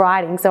pages of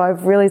writing, so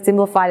I've really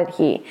simplified it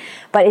here.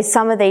 But it's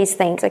some of these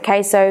things,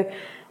 okay? So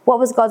what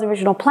was God's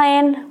original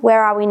plan?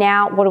 Where are we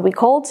now? What are we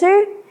called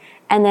to?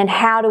 And then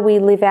how do we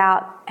live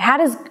out?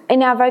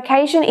 In our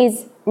vocation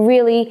is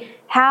really,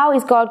 how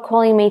is God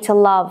calling me to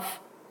love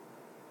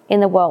in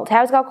the world?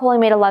 How is God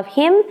calling me to love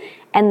Him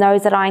and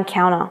those that I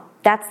encounter?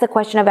 That's the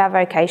question of our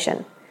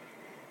vocation.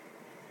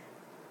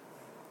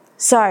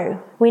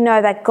 So we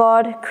know that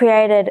God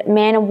created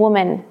man and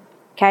woman,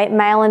 okay,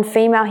 male and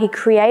female. He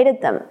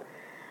created them.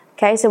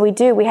 Okay, so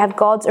we have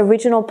God's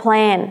original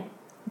plan.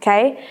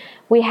 Okay,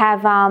 we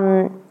have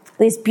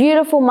this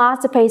beautiful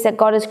masterpiece that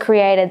God has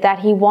created that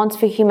He wants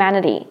for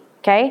humanity.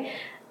 Okay,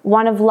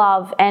 one of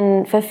love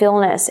and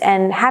fulfillment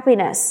and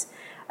happiness.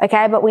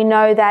 Okay, but we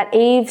know that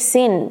Eve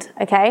sinned.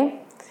 Okay,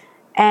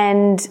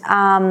 and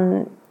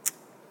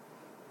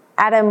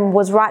Adam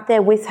was right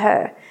there with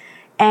her,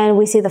 and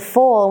we see the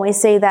fall, and we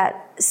see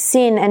that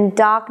sin and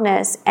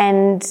darkness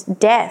and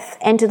death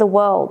enter the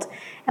world,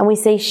 and we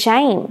see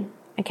shame.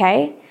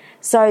 Okay,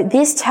 so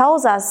this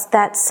tells us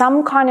that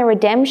some kind of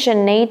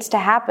redemption needs to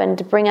happen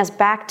to bring us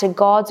back to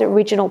God's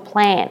original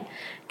plan.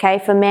 okay,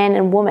 for man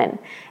and woman.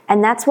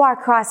 And that's why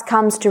Christ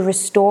comes to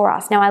restore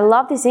us. Now, I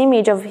love this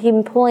image of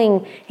him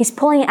pulling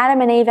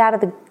Adam and Eve out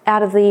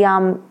of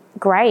the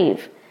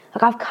grave.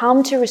 Like, I've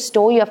come to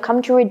restore you. I've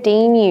come to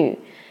redeem you.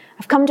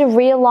 I've come to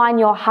realign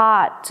your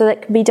heart so that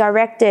it can be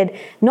directed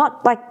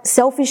not like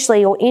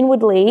selfishly or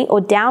inwardly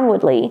or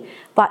downwardly,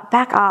 but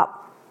back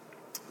up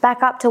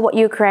to what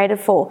you were created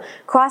for.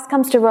 Christ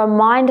comes to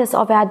remind us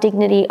of our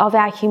dignity, of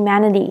our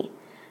humanity,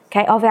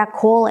 okay, of our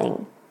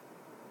calling.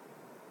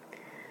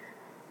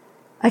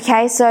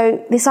 Okay,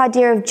 so this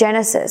idea of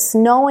Genesis,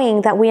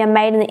 knowing that we are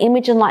made in the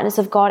image and likeness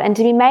of God, and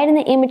to be made in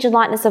the image and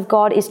likeness of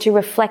God is to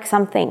reflect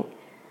something.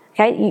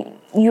 Okay,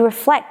 you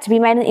reflect. To be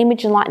made in the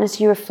image and likeness,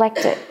 you reflect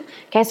it.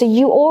 Okay, so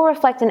you all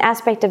reflect an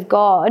aspect of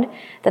God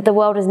that the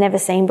world has never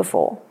seen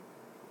before.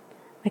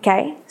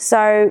 Okay,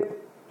 so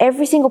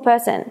every single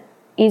person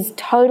is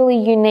totally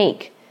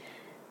unique.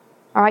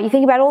 All right, you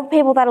think about all the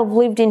people that have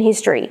lived in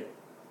history.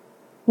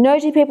 No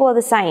two people are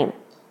the same.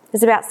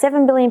 There's about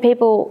 7 billion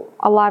people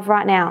alive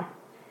right now.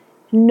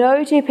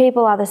 No two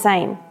people are the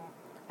same.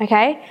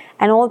 Okay,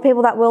 and all the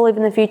people that will live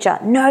in the future,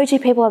 no two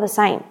people are the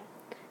same.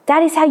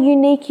 That is how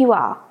unique you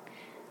are.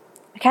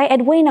 Okay,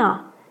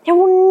 Edwina, there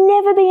will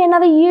never be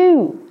another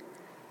you.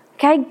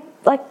 Okay,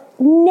 like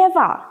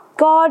never.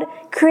 God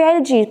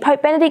created you.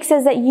 Pope Benedict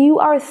says that you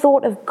are a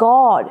thought of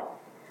God.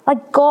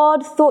 Like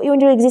God thought you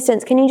into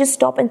existence. Can you just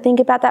stop and think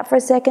about that for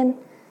a second?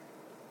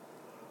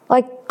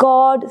 Like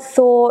God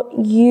thought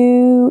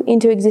you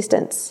into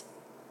existence.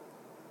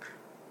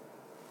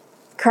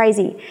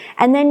 Crazy.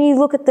 And then you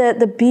look at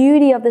the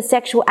beauty of the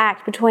sexual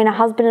act between a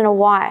husband and a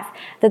wife,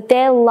 that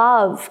their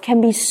love can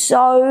be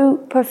so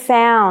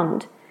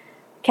profound.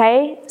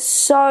 Okay,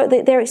 so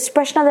their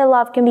expression of their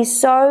love can be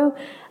so,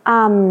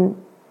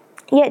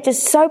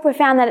 just so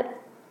profound that it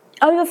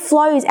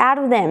overflows out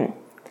of them.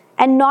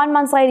 And 9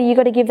 months later, you've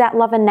got to give that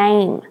love a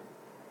name.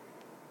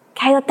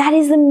 Okay, like that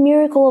is the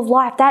miracle of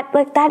life.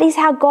 That is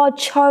how God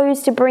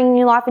chose to bring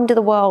new life into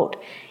the world,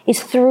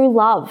 is through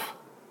love.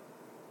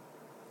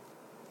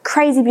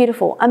 Crazy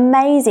beautiful,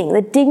 amazing,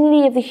 the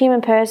dignity of the human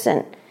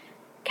person.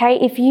 Okay,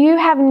 if you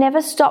have never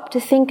stopped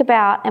to think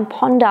about and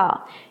ponder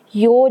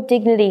your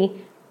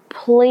dignity,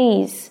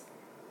 please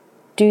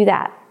do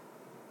that.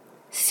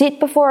 Sit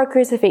before a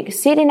crucifix,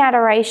 sit in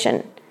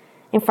adoration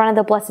in front of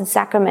the Blessed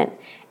Sacrament,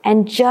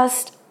 and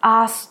just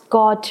ask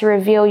God to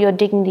reveal your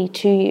dignity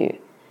to you.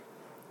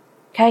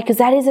 Okay, because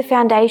that is the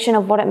foundation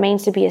of what it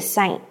means to be a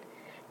saint.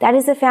 That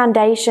is the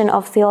foundation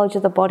of theology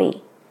of the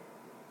body.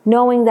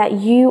 Knowing that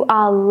you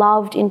are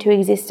loved into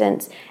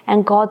existence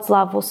and God's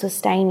love will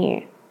sustain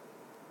you.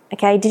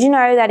 Okay, did you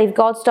know that if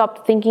God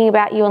stopped thinking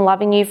about you and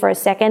loving you for a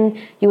second,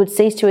 you would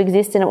cease to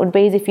exist and it would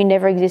be as if you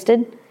never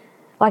existed?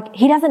 Like,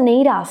 he doesn't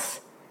need us.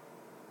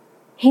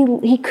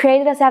 He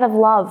created us out of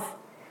love.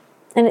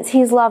 And it's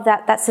his love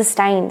that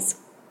sustains.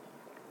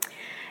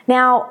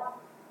 Now,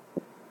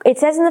 it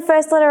says in the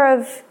first letter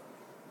of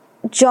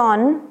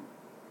John,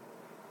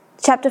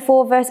 chapter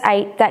 4, verse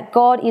 8, that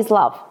God is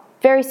love.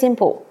 Very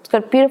simple. It's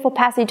got a beautiful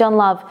passage on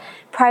love.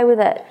 Pray with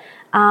it.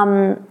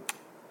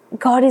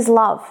 God is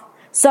love.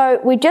 So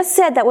we just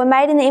said that we're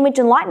made in the image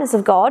and likeness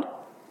of God,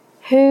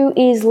 who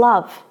is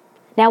love.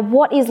 Now,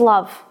 what is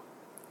love?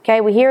 Okay,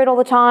 we hear it all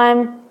the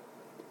time.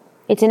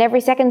 It's in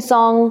every second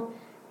song.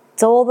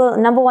 It's all the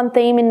number one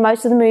theme in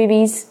most of the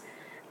movies.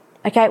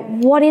 Okay,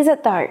 what is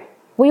it though?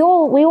 We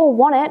all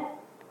want it.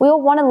 We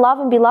all want to love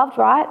and be loved,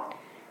 right?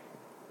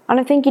 I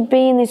don't think you'd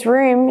be in this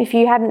room if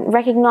you hadn't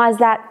recognized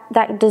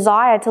that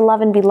desire to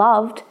love and be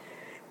loved.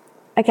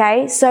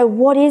 Okay, so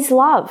what is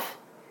love?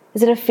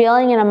 Is it a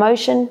feeling, an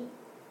emotion?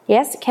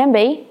 Yes, it can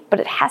be,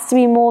 but it has to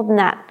be more than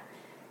that.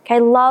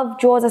 Okay, love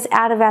draws us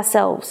out of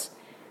ourselves.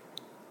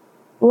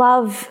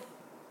 Love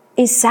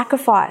is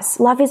sacrifice.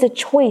 Love is a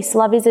choice.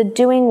 Love is a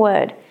doing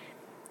word.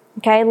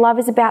 Okay, love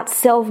is about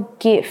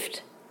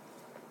self-gift.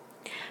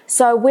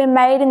 So we're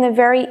made in the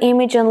very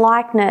image and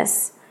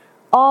likeness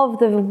of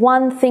the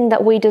one thing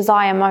that we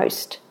desire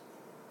most.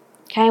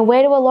 Okay, and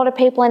where do a lot of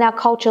people in our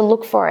culture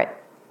look for it?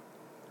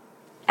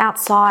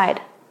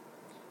 Outside.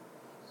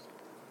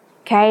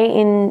 Okay,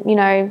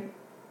 in,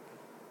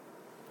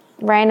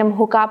 random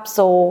hookups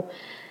or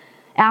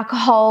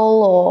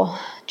alcohol or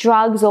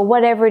drugs or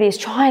whatever it is,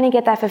 trying to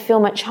get that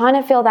fulfillment, trying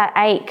to feel that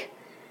ache.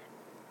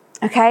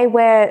 Okay,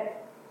 where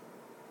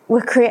we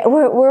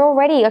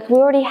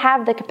already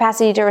have the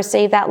capacity to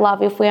receive that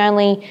love if we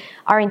only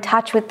are in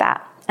touch with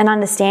that and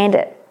understand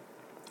it.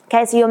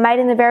 Okay, so you're made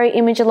in the very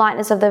image and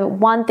likeness of the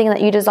one thing that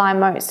you desire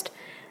most.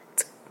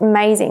 It's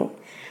amazing.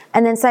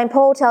 And then St.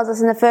 Paul tells us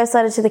in the first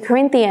letter to the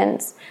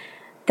Corinthians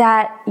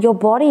that your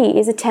body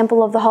is a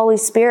temple of the Holy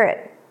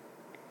Spirit.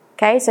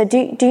 Okay, so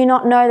do you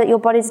not know that your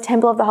body is a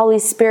temple of the Holy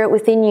Spirit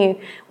within you,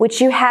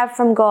 which you have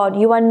from God?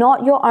 You are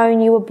not your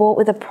own, you were bought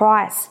with a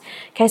price.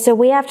 Okay, so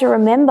we have to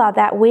remember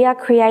that we are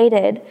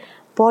created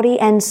body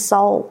and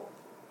soul.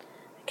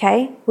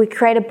 Okay, we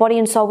create a body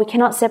and soul. We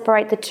cannot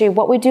separate the two.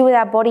 What we do with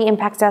our body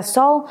impacts our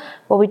soul.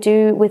 What we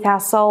do with our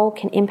soul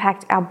can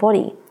impact our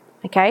body.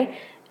 Okay,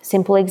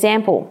 simple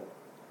example.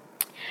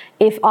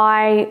 If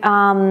I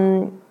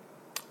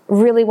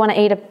really want to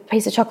eat a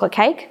piece of chocolate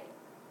cake.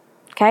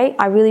 Okay,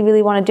 I really,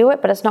 really want to do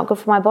it, but it's not good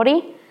for my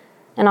body,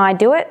 and I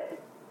do it.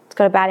 It's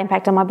got a bad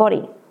impact on my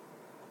body.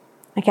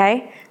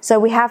 Okay, so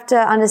we have to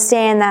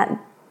understand that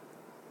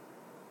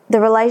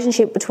the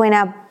relationship between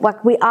it's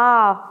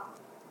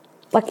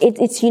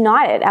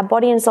united. Our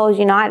body and soul is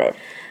united.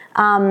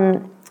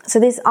 So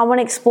I want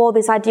to explore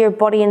this idea of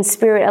body and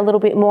spirit a little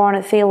bit more in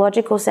a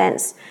theological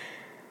sense.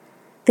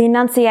 The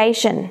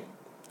Annunciation.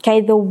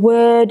 Okay, the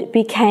Word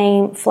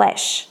became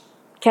flesh.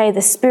 Okay,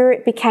 the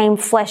Spirit became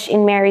flesh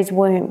in Mary's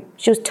womb.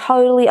 She was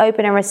totally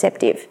open and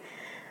receptive.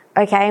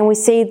 Okay, and we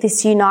see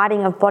this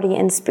uniting of body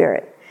and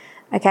spirit.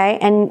 Okay,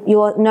 and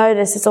you'll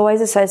notice it's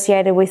always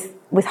associated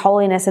with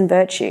holiness and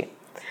virtue.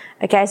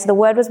 Okay, so the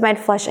Word was made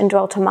flesh and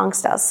dwelt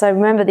amongst us. So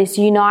remember this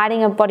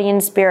uniting of body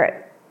and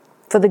spirit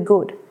for the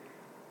good.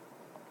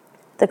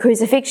 The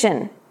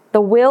crucifixion, the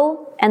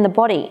will and the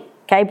body,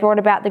 okay, brought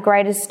about the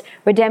greatest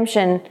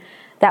redemption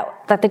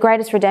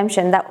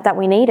that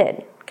we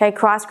needed. Okay,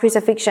 Christ's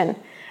crucifixion.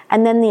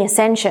 And then the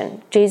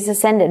ascension. Jesus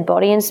ascended,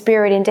 body and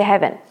spirit into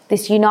heaven.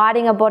 This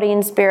uniting of body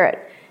and spirit.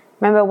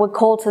 Remember, we're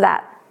called to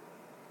that.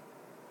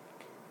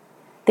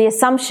 The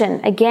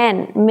Assumption,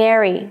 again,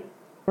 Mary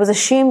was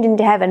assumed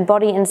into heaven,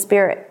 body and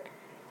spirit.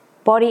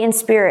 Body and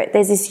spirit,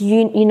 there's this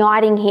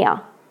uniting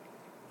here.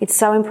 It's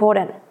so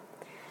important.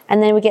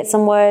 And then we get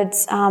some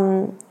words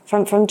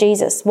from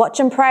Jesus. Watch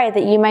and pray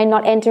that you may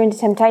not enter into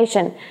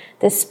temptation.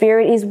 The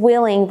spirit is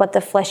willing, but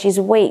the flesh is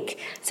weak.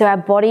 So our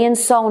body and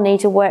soul need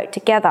to work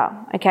together,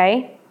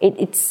 okay?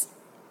 It's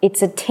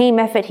a team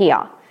effort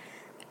here.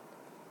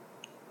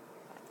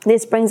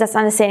 This brings us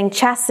understanding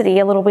chastity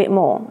a little bit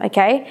more,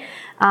 okay?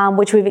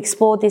 Which we've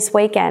explored this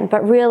weekend.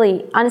 But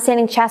really,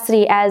 understanding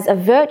chastity as a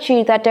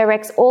virtue that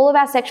directs all of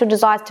our sexual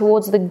desires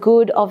towards the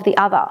good of the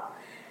other.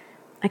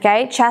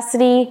 Okay?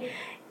 Chastity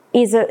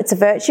it's a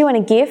virtue and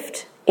a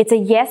gift. It's a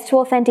yes to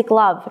authentic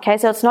love. Okay?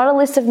 So it's not a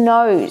list of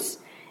no's.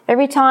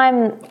 Every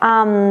time,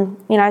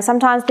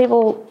 sometimes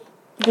people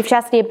give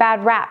chastity a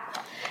bad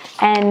rap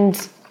and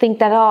think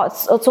that,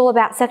 it's all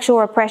about sexual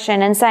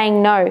repression and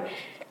saying no.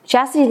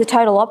 Chastity is the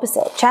total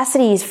opposite.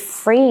 Chastity is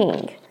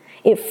freeing.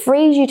 It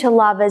frees you to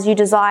love as you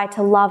desire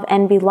to love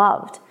and be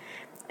loved.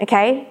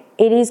 Okay?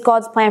 It is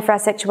God's plan for our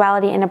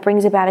sexuality, and it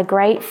brings about a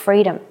great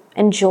freedom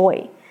and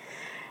joy.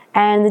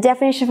 And the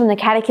definition from the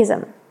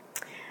Catechism.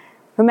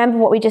 Remember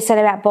what we just said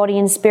about body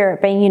and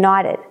spirit being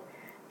united.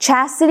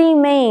 Chastity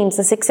means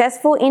the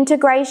successful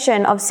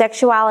integration of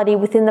sexuality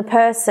within the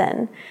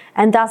person,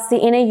 and thus the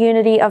inner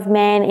unity of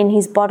man in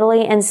his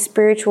bodily and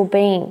spiritual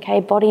being. Okay?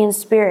 Body and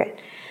spirit.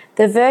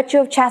 The virtue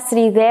of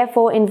chastity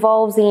therefore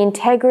involves the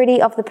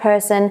integrity of the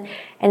person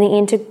and the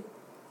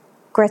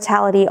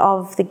integrality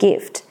of the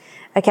gift.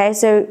 Okay,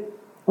 so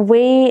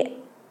we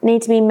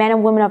need to be men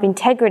and women of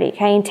integrity.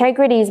 Okay,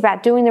 integrity is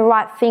about doing the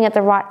right thing at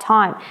the right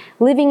time,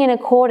 living in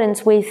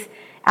accordance with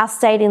our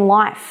state in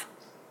life.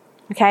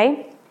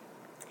 Okay,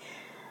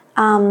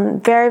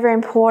 very, very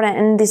important,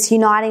 and this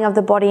uniting of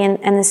the body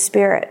and the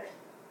spirit.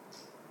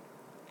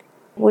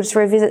 We'll just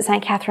revisit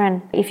St.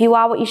 Catherine. If you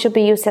are what you should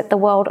be, you'll set the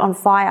world on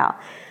fire.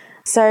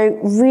 So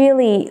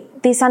really,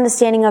 this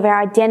understanding of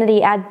our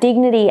identity, our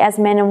dignity as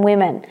men and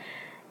women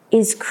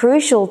is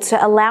crucial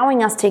to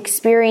allowing us to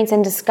experience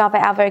and discover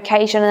our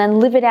vocation and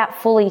then live it out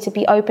fully, to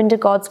be open to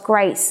God's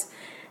grace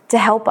to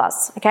help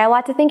us. Okay, I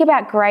like to think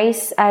about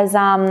grace as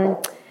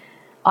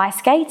ice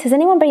skates. Has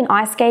anyone been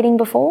ice skating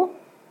before?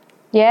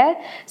 Yeah?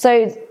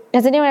 So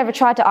has anyone ever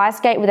tried to ice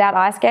skate without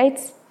ice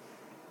skates?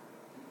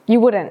 You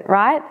wouldn't,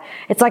 right?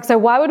 It's like, so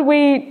why would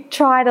we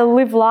try to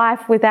live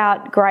life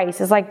without grace?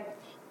 It's like,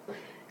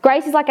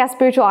 grace is like our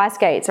spiritual ice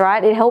skates,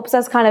 right? It helps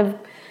us kind of,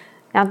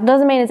 now it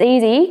doesn't mean it's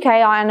easy,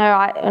 okay? I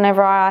know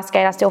whenever I ice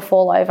skate, I still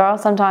fall over.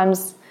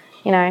 Sometimes,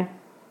 you hurt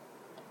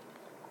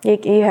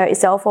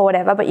yourself or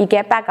whatever, but you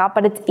get back up,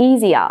 but it's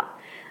easier,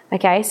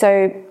 okay?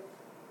 So,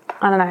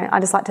 I don't know, I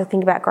just like to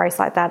think about grace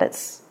like that.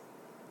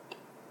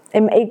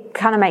 It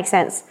kind of makes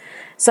sense.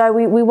 So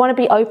we want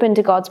to be open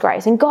to God's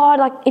grace. And God,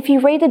 like, if you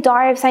read the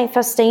diary of St.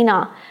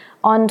 Faustina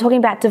on talking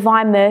about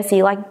divine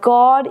mercy, like,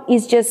 God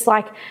is just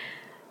like,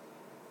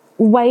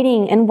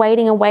 waiting and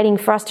waiting and waiting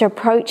for us to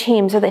approach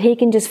him so that he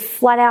can just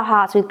flood our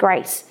hearts with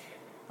grace.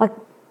 Like,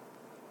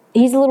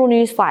 here's a little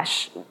news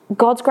flash.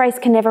 God's grace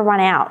can never run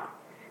out.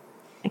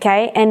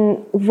 Okay?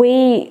 And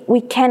we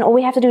can, all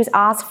we have to do is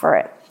ask for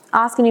it.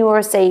 Ask and you will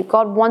receive.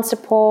 God wants to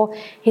pour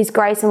his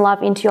grace and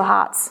love into your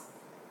hearts.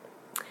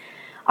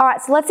 All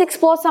right, so let's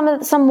explore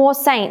some more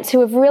saints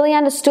who have really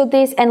understood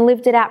this and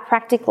lived it out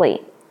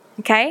practically.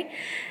 Okay?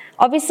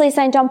 Obviously,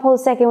 St. John Paul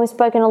II we've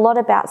spoken a lot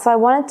about, so I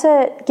wanted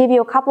to give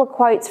you a couple of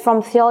quotes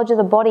from Theology of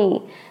the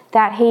Body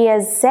that he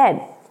has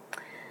said.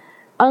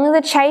 Only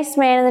the chaste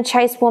man and the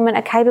chaste woman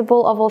are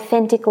capable of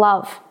authentic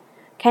love.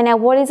 Okay, now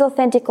what is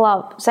authentic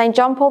love? St.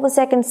 John Paul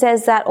II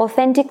says that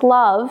authentic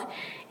love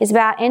is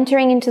about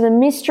entering into the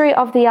mystery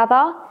of the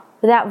other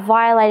without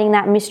violating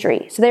that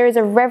mystery. So there is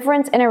a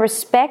reverence and a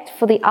respect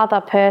for the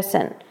other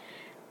person.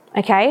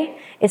 Okay?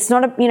 It's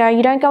not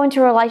you don't go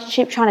into a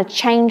relationship trying to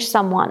change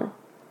someone.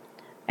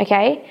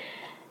 Okay?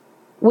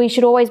 we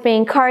should always be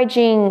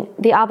encouraging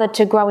the other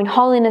to grow in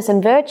holiness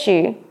and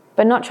virtue,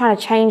 but not trying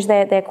to change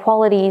their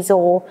qualities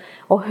or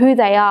who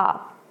they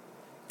are.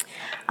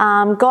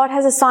 God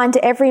has assigned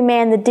to every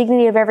man the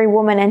dignity of every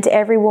woman, and to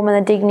every woman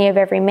the dignity of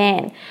every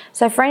man.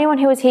 So for anyone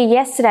who was here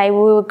yesterday, we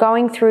were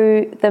going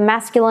through the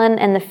masculine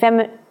and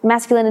the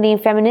masculinity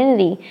and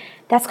femininity.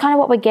 That's kind of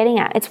what we're getting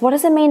at. It's, what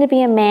does it mean to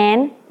be a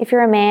man if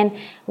you're a man?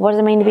 What does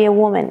it mean to be a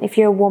woman if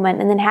you're a woman?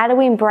 And then how do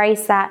we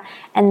embrace that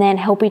and then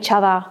help each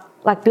other,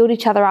 like build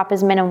each other up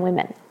as men and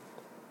women?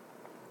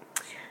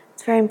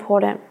 It's very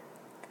important.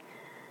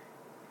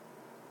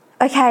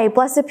 Okay,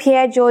 Blessed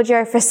Pier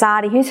Giorgio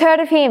Frassati. Who's heard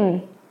of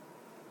him?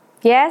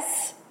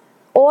 Yes?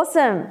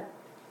 Awesome.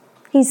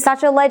 He's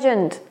such a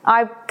legend.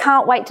 I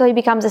can't wait till he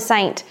becomes a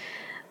saint.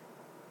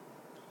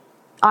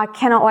 I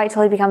cannot wait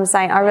till he becomes a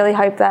saint. I really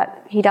hope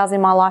that he does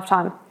in my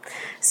lifetime.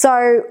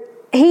 So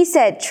he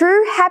said,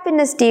 true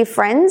happiness, dear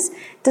friends,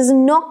 does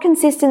not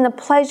consist in the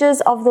pleasures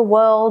of the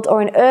world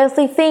or in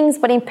earthly things,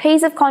 but in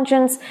peace of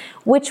conscience,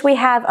 which we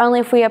have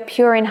only if we are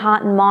pure in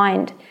heart and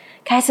mind.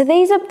 Okay, so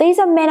these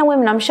are men and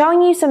women. I'm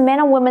showing you some men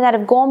and women that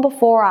have gone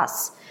before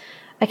us,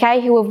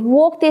 okay, who have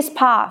walked this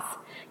path.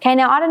 Okay,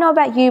 now I don't know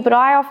about you, but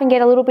I often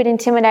get a little bit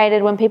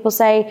intimidated when people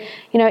say,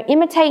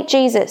 imitate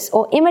Jesus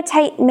or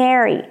imitate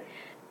Mary.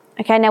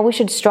 Okay, now we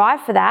should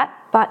strive for that,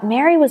 but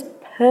Mary was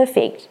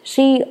perfect.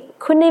 She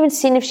couldn't even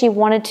sin if she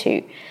wanted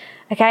to.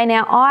 Okay,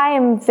 now I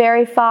am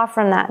very far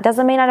from that.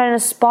 Doesn't mean I don't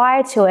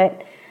aspire to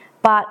it,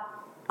 but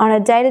on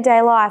a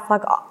day-to-day life,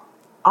 like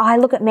I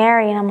look at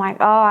Mary and I'm like,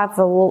 I've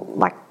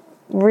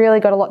really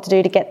got a lot to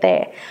do to get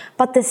there.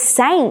 But the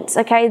saints,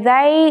 okay,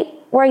 they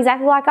were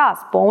exactly like us,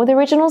 born with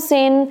original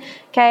sin,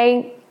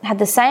 okay, had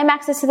the same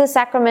access to the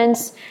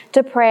sacraments,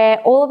 to prayer,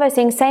 all of those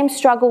things, same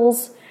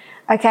struggles,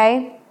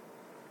 okay.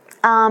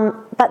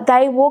 But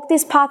they walked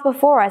this path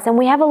before us, and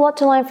we have a lot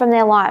to learn from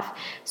their life.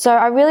 So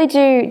I really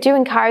do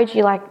encourage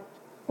you,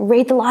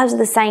 read the lives of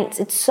the saints.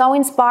 It's so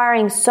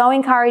inspiring, so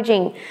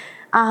encouraging.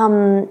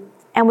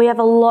 And we have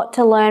a lot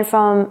to learn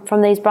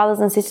from these brothers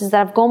and sisters that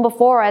have gone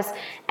before us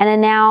and are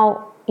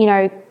now,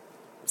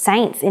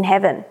 saints in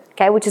heaven,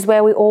 okay, which is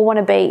where we all want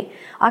to be.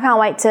 I can't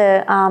wait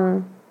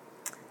to,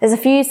 there's a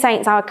few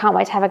saints I can't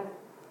wait to have a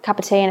cup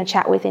of tea and a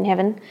chat with in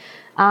heaven.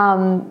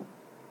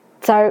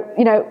 So,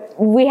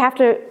 we have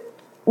to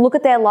look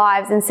at their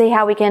lives and see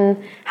how we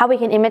can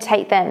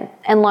imitate them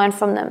and learn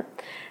from them.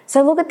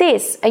 So look at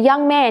this. A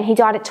young man, he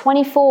died at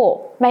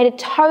 24, made a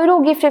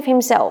total gift of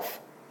himself.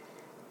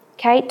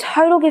 Okay,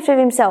 total gift of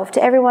himself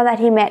to everyone that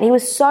he met. He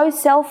was so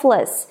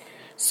selfless,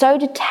 so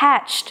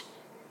detached.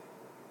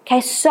 Okay,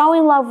 so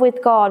in love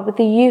with God, with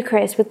the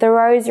Eucharist, with the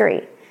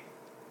Rosary.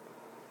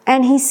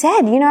 And he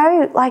said,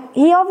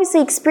 he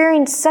obviously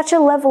experienced such a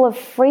level of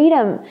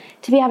freedom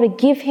to be able to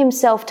give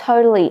himself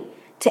totally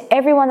to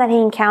everyone that he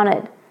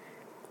encountered.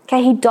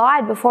 Okay, he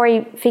died before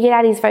he figured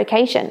out his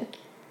vocation.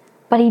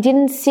 But he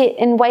didn't sit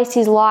and waste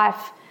his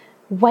life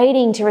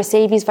waiting to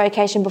receive his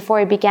vocation before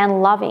he began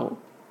loving.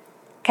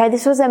 Okay,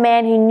 this was a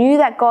man who knew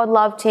that God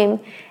loved him,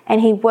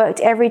 and he worked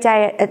every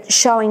day at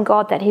showing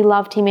God that he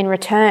loved him in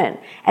return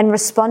and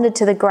responded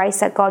to the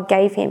grace that God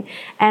gave him.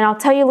 And I'll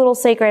tell you a little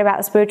secret about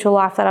the spiritual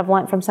life that I've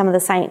learned from some of the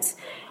saints.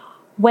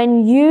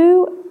 When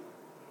you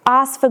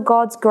ask for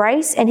God's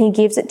grace and he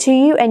gives it to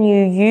you and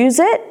you use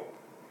it,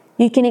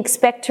 you can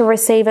expect to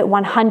receive it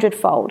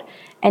 100-fold.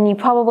 And you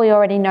probably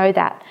already know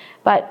that.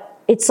 But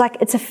it's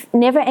a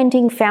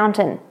never-ending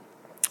fountain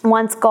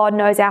once God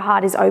knows our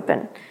heart is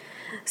open.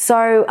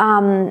 So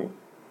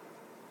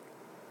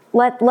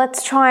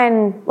let's try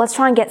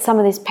and get some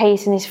of this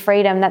peace and this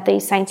freedom that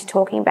these saints are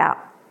talking about.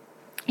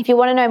 If you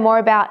want to know more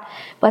about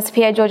Blessed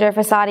Pier Giorgio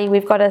Frassati,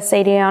 we've got a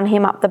CD on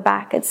him up the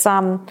back. It's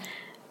a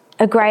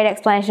great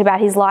explanation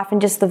about his life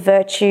and just the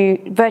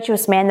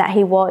virtuous man that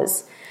he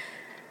was.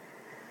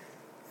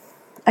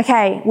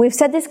 Okay, we've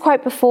said this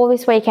quote before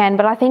this weekend,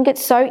 but I think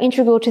it's so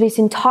integral to this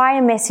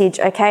entire message,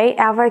 okay?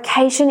 Our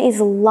vocation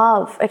is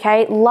love,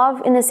 okay?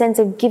 Love in the sense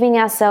of giving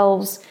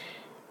ourselves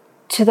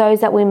to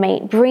those that we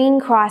meet, bringing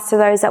Christ to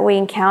those that we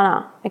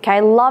encounter, okay?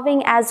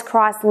 Loving as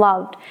Christ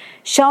loved,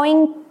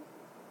 showing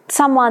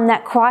someone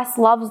that Christ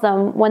loves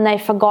them when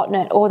they've forgotten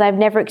it or they've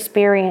never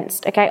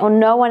experienced, okay? Or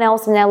no one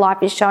else in their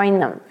life is showing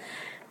them,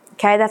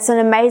 okay? That's an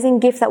amazing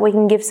gift that we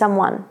can give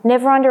someone.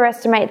 Never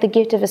underestimate the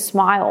gift of a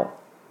smile.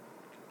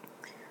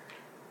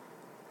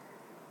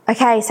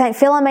 Okay, St.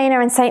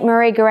 Philomena and St.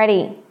 Marie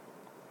Goretti.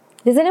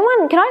 Does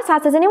anyone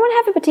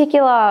have a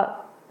particular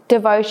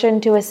devotion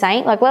to a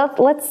saint?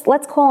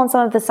 Let's call on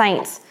some of the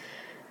saints.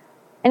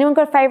 Anyone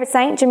got a favourite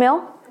saint?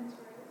 Jamil?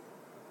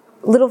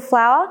 Little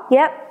Flower?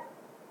 Yep.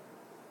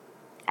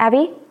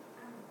 Abby?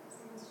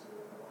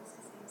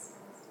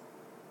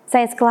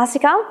 Saint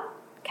Scholastica?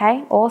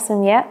 Okay,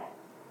 awesome, yep.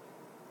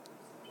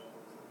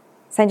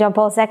 St. John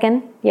Paul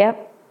II?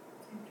 Yep.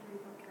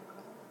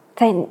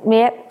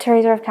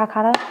 Teresa of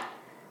Calcutta.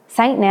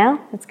 Saint now,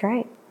 that's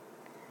great.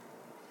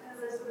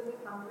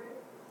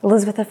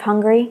 Elizabeth of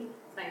Hungary.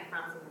 St.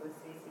 Francis of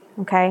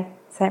Assisi. Okay,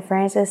 St.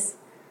 Francis.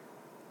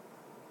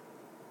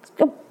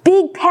 A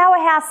big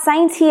powerhouse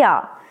saints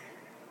here.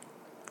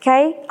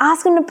 Okay?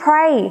 Ask them to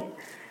pray.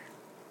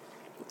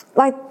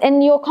 Like,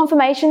 and your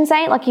confirmation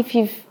saint, like if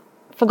you've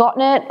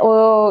forgotten it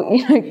or,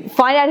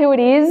 find out who it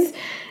is,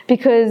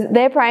 because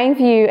they're praying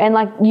for you and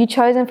like you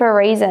chose them for a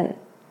reason.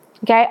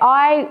 Okay?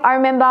 I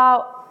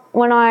remember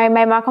when I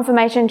made my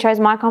confirmation, chose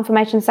my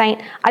confirmation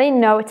saint, I didn't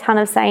know a ton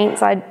of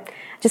saints. I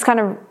just kind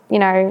of,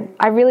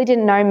 I really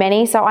didn't know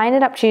many. So I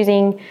ended up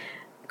choosing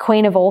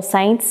Queen of all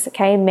saints,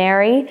 okay,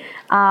 Mary,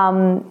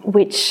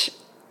 which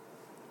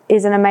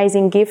is an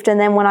amazing gift. And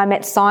then when I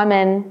met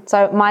Simon,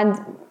 so mine's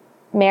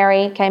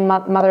Mary, okay,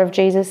 mother of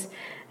Jesus,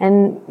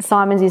 and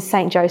Simon's is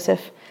Saint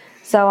Joseph.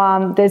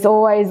 So there's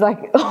always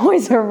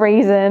a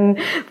reason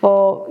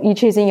for you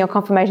choosing your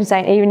confirmation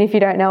saint, even if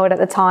you don't know it at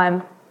the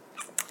time.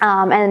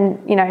 And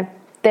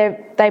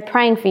they're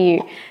praying for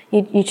you.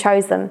 You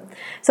chose them.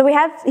 So we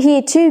have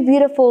here two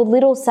beautiful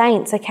little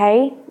saints,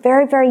 okay?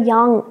 Very, very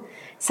young.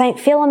 Saint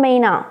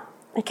Philomena,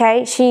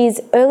 okay?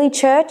 She's early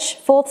church,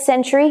 4th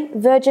century,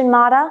 virgin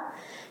martyr.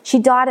 She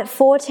died at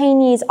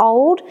 14 years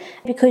old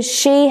because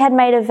she had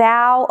made a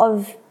vow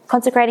of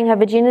consecrating her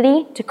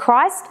virginity to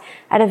Christ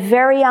at a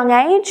very young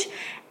age.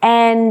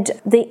 And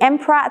the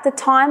emperor at the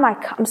time,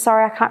 I'm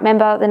sorry, I can't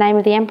remember the name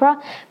of the emperor,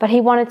 but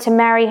he wanted to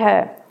marry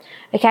her.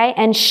 Okay,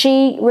 and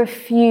she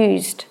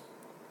refused,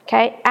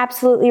 okay,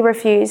 absolutely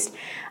refused,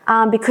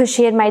 because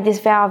she had made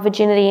this vow of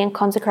virginity and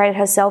consecrated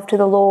herself to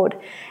the Lord.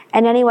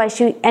 And anyway,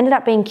 she ended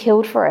up being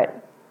killed for it.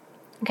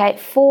 Okay,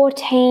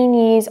 14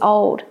 years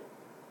old.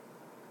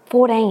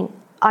 14.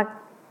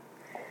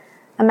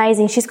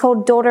 Amazing. She's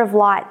called Daughter of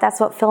Light. That's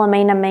what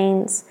Philomena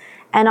means.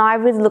 And I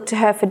really look to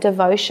her for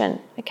devotion.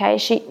 Okay,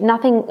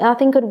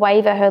 nothing could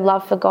waver her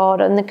love for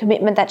God and the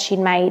commitment that she'd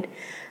made.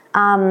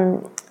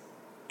 And,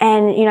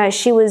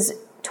 she was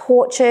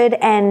tortured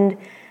and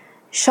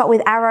shot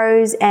with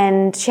arrows,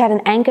 and she had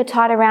an anchor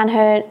tied around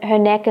her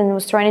neck and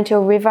was thrown into a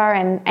river,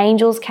 and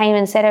angels came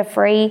and set her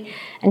free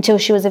until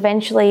she was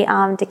eventually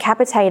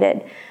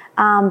decapitated.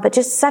 But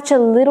just such a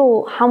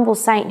little humble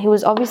saint who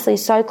was obviously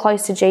so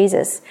close to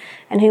Jesus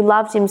and who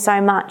loved him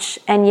so much,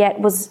 and yet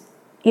was,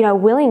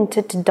 willing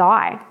to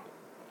die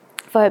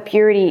for her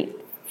purity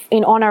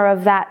in honour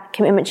of that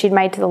commitment she'd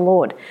made to the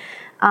Lord.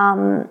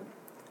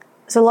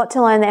 So a lot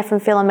to learn there from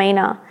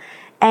Philomena.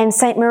 And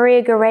St.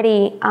 Maria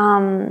Goretti,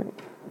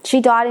 she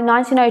died in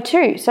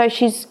 1902, so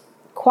she's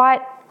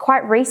quite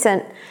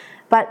recent,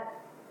 but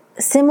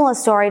similar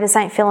story to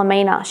St.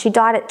 Philomena. She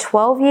died at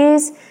 12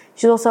 years.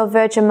 She's also a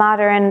virgin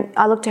martyr, and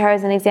I look to her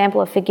as an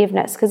example of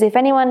forgiveness, because if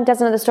anyone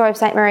doesn't know the story of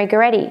St. Maria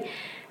Goretti,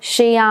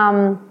 she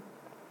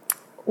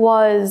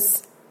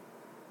was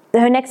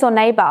her next door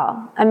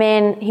neighbour, a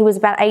man, he was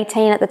about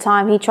 18 at the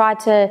time. He tried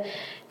to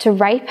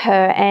rape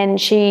her,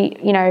 and she,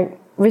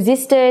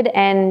 resisted,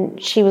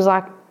 and she was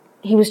like,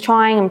 he was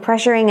trying and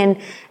pressuring,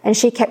 and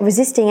she kept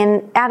resisting,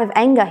 and out of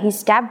anger he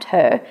stabbed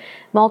her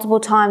multiple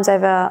times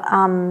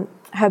over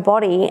her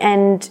body,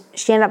 and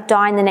she ended up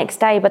dying the next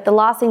day. But the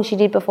last thing she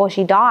did before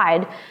she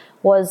died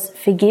was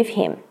forgive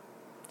him.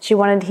 She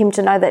wanted him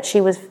to know that he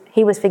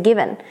was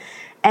forgiven.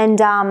 And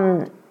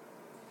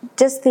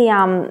just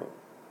the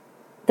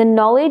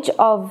knowledge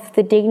of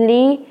the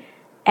dignity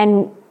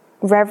and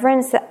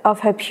reverence of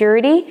her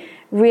purity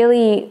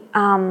really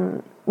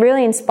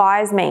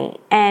inspires me,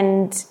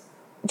 and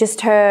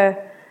just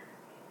her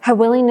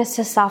willingness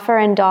to suffer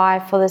and die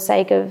for the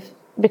sake of,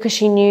 because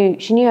she knew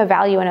her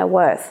value and her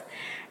worth.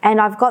 And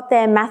I've got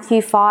there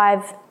Matthew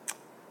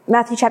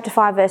chapter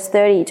 5 verse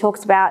 30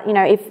 talks about,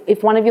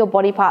 if one of your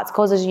body parts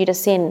causes you to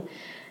sin,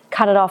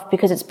 cut it off,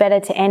 because it's better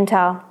to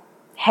enter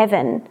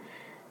heaven,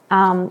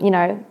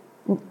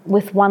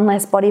 with one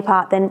less body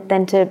part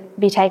than to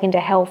be taken to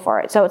hell for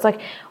it. So it's like,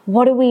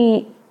 what do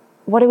we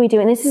do?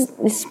 And this is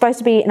supposed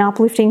to be an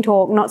uplifting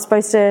talk, not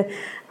supposed to,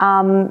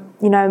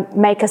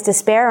 make us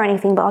despair or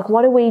anything, but like,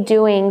 what are we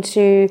doing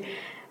to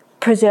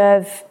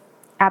preserve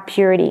our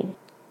purity?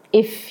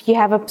 If you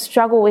have a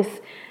struggle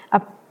with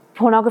a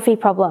pornography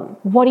problem,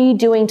 what are you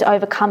doing to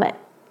overcome it?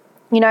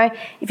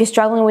 If you're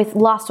struggling with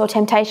lust or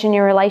temptation in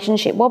your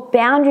relationship, what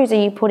boundaries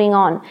are you putting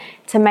on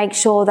to make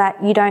sure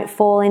that you don't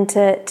fall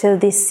into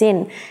this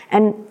sin?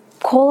 And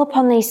call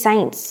upon these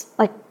saints,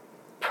 like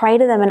pray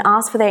to them and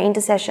ask for their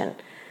intercession.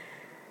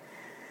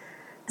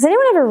 Has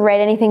anyone ever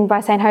read anything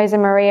by St. Jose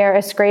Maria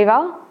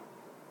Escriva?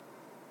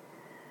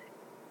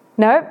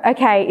 No?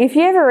 Okay, if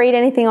you ever read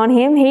anything on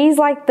him, he's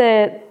like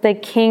the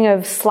king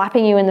of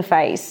slapping you in the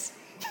face.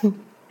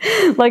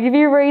 Like if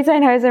you read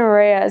St. Jose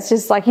Maria, it's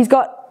just like he's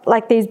got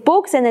like these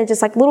books, and they're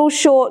just like little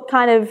short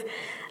kind of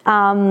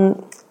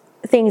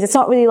things. It's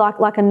not really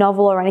like a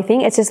novel or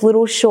anything. It's just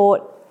little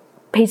short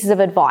pieces of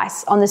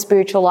advice on the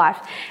spiritual life.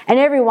 And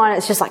everyone,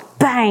 it's just like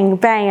bang,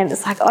 bang. And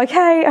it's like,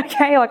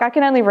 okay. Like I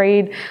can only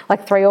read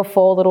like 3 or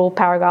 4 little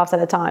paragraphs at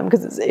a time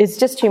because it's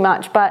just too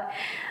much. But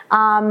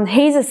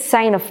he's a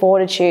saint of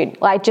fortitude,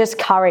 like just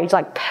courage,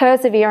 like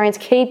perseverance,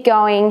 keep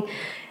going.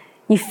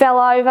 you fell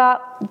over,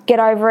 get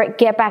over it,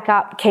 get back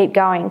up, keep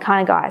going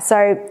kind of guy.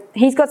 So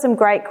he's got some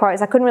great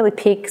quotes. I couldn't really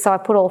pick, so I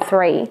put all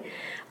three.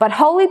 But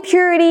holy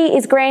purity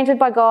is granted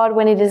by God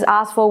when it is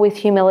asked for with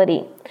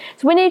humility.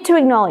 So we need to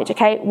acknowledge,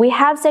 okay, we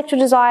have sexual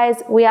desires,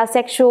 we are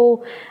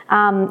sexual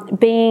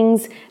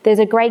beings. There's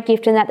a great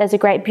gift in that, there's a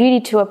great beauty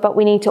to it, but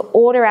we need to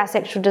order our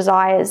sexual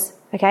desires,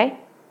 okay?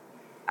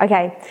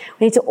 Okay,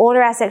 we need to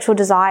order our sexual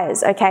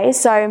desires, okay?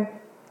 So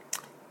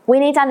we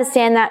need to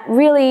understand that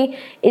really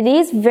it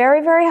is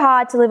very, very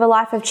hard to live a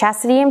life of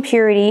chastity and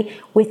purity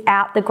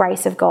without the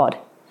grace of God.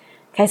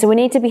 Okay, so we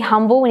need to be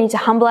humble, we need to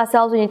humble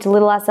ourselves, we need to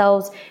little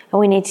ourselves, and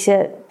we need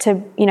to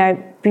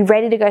be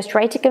ready to go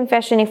straight to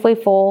confession if we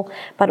fall,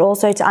 but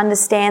also to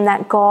understand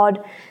that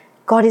God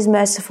is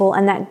merciful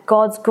and that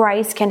God's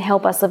grace can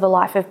help us live a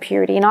life of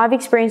purity. And I've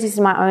experienced this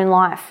in my own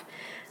life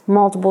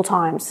multiple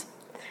times.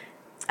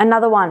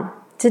 Another one,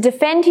 to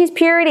defend his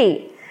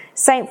purity.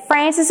 St.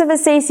 Francis of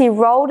Assisi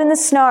rolled in the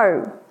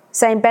snow.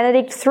 St.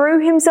 Benedict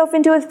threw himself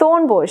into a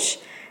thorn bush.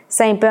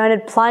 St.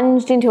 Bernard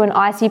plunged into an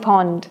icy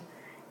pond.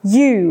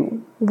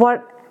 You,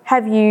 what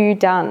have you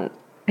done?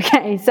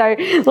 Okay, so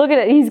look at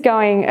it. He's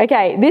going,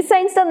 okay, this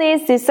saint's done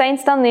this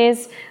saint's done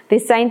this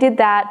saint did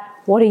that.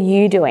 What are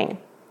you doing?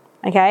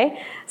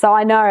 Okay, so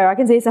I know, I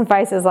can see some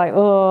faces like,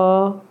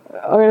 oh,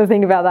 I'm going to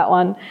think about that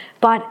one.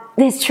 But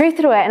there's truth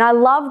to it. And I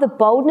love the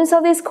boldness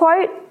of this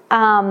quote,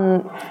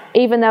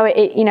 even though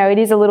it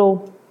is a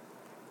little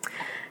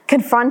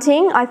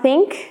confronting, I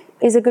think,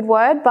 is a good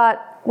word.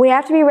 But we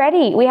have to be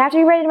ready. We have to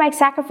be ready to make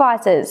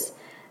sacrifices.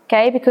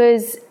 Okay,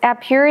 because our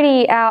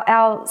purity,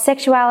 our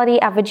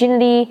sexuality, our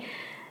virginity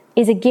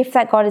is a gift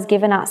that God has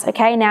given us.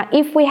 Okay, now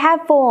if we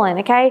have fallen,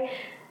 okay,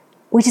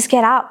 we just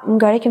get up and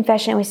go to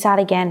confession and we start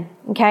again.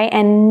 Okay,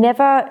 and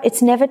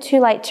it's never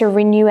too late to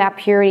renew our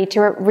purity,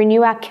 to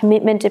renew our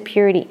commitment to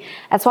purity.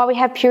 That's why we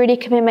have purity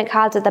commitment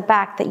cards at the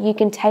back that you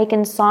can take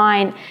and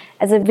sign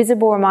as a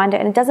visible reminder.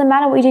 And it doesn't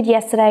matter what you did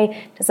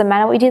yesterday, it doesn't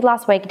matter what you did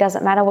last week, it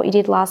doesn't matter what you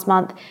did last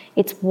month.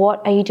 It's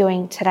what are you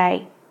doing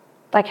today?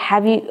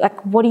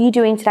 What are you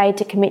doing today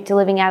to commit to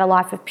living out a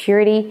life of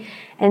purity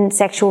and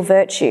sexual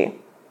virtue?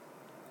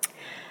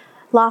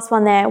 Last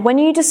one there. When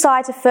you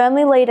decide to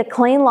firmly lead a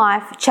clean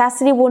life,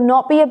 chastity will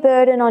not be a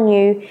burden on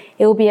you.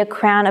 It will be a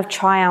crown of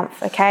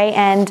triumph, okay?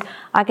 And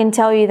I can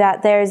tell you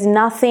that there is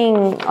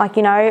nothing,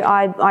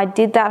 I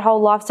did that whole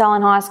lifestyle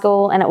in high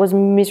school and it was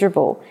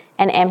miserable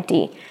and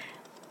empty.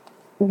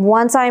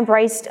 Once I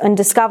embraced and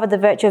discovered the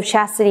virtue of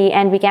chastity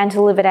and began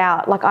to live it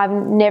out, I've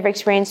never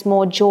experienced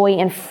more joy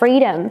and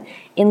freedom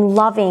in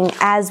loving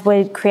as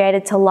we're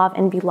created to love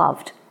and be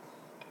loved.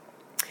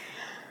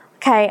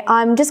 Okay,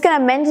 I'm just going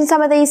to mention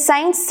some of these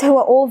saints who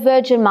are all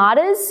virgin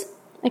martyrs,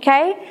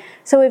 okay?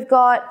 So we've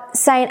got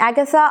Saint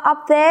Agatha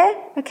up there,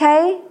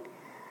 okay?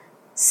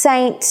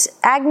 Saint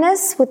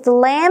Agnes with the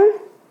lamb,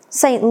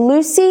 Saint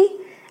Lucy,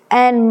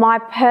 and my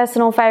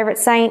personal favourite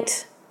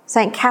saint,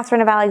 Saint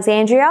Catherine of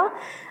Alexandria.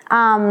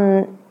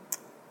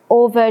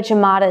 All virgin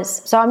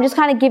martyrs. So I'm just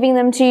kind of giving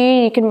them to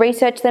you. You can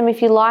research them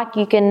if you like.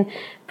 You can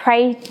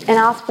pray and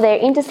ask for their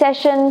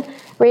intercession,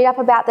 read up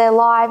about their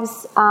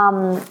lives.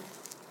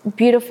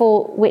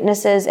 Beautiful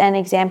witnesses and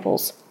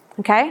examples.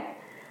 Okay?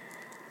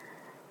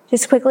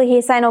 Just quickly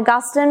here, St.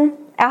 Augustine.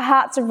 Our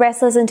hearts are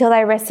restless until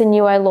they rest in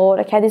you, O Lord.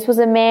 Okay, this was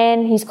a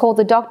man, he's called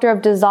the Doctor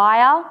of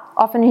Desire.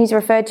 Often he's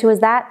referred to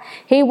as that.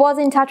 He was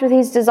in touch with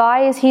his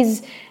desires.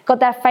 He's got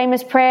that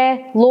famous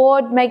prayer,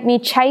 Lord, make me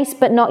chaste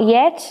but not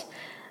yet.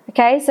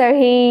 Okay, so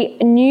he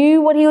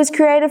knew what he was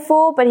created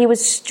for, but he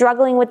was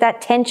struggling with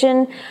that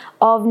tension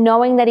of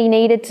knowing that he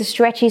needed to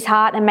stretch his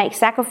heart and make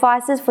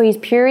sacrifices for his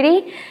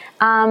purity.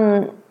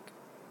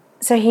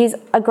 So he's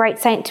a great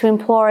saint to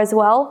implore as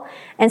well.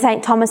 And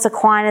St. Thomas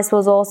Aquinas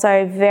was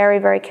also very,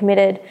 very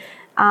committed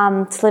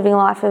to living a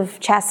life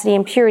of chastity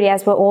and purity,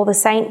 as were all the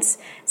saints.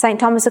 St.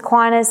 Thomas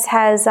Aquinas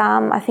has,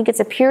 I think it's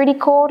a purity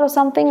cord or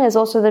something. There's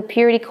also the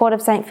purity cord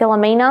of St.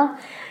 Philomena.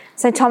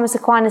 St. Thomas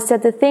Aquinas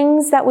said, the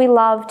things that we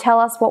love tell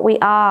us what we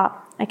are.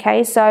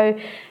 Okay, so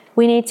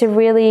we need to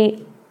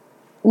really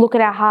look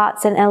at our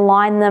hearts and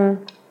align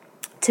them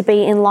to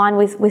be in line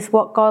with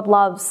what God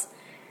loves.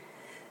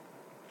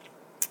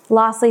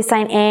 Lastly,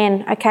 St.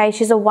 Anne, okay,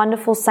 she's a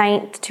wonderful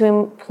saint to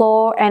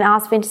implore and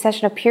ask for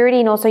intercession of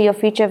purity and also your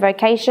future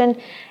vocation,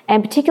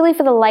 and particularly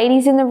for the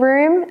ladies in the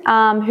room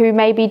who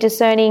may be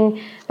discerning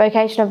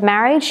vocation of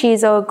marriage,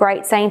 she's a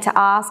great saint to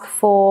ask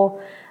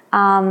for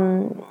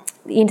the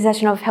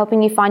intercession of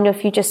helping you find your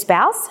future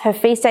spouse. Her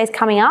feast day is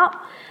coming up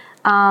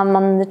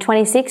on the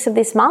 26th of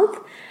this month,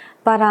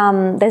 but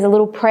there's a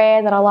little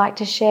prayer that I like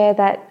to share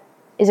that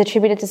is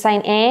attributed to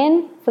St.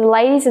 Anne for the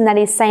ladies, and that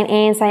is, St.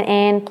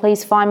 Anne,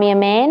 please find me a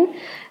man.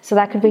 So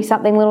that could be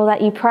something little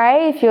that you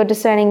pray if you're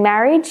discerning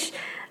marriage.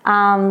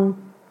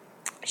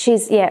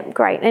 She's,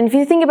 great. And if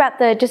you think about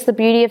just the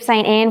beauty of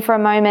St. Anne for a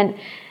moment,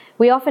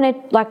 we often,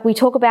 we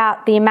talk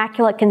about the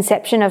Immaculate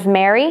Conception of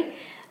Mary,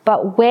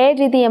 but where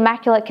did the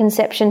Immaculate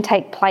Conception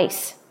take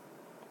place?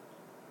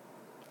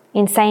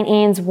 In St.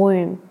 Anne's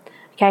womb.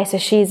 Okay, so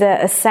she's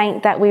a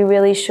saint that we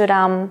really should,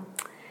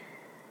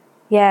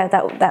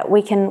 that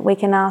we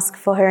can ask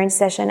for her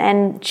intercession.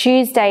 And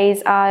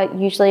Tuesdays are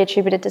usually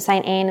attributed to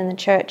St. Anne in the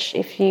church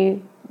if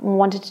you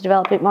wanted to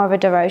develop a bit more of a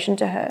devotion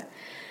to her.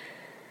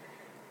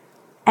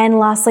 And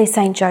lastly,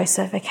 St.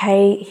 Joseph,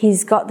 okay?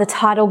 He's got the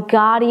title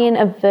Guardian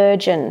of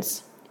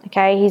Virgins,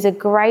 okay? He's a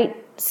great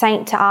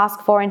saint to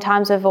ask for in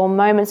times of or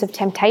moments of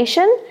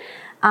temptation.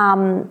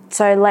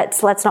 So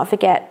let's not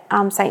forget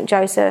St.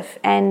 Joseph,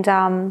 and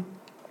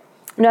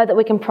know that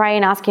we can pray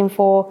and ask him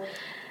for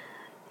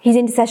his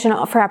intercession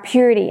for our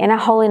purity and our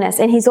holiness.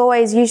 And he's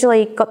always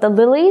usually got the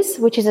lilies,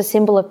 which is a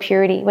symbol of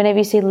purity. Whenever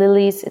you see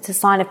lilies, it's a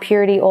sign of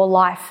purity or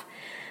life.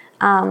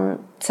 So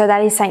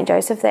that is St.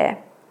 Joseph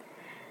there.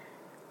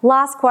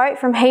 Last quote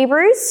from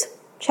Hebrews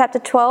chapter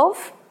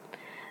 12.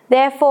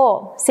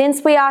 Therefore,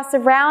 since we are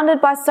surrounded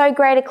by so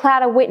great a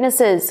cloud of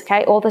witnesses,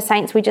 okay, all the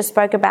saints we just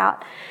spoke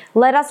about,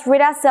 let us rid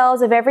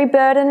ourselves of every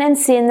burden and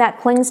sin that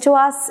clings to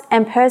us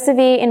and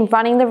persevere in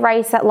running the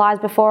race that lies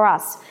before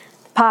us,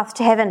 the path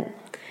to heaven.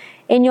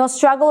 In your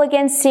struggle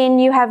against sin,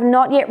 you have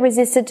not yet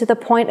resisted to the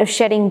point of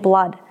shedding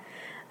blood.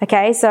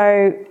 Okay,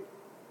 so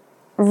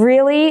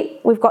really,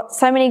 we've got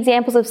so many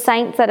examples of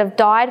saints that have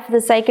died for the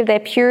sake of their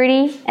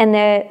purity and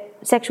their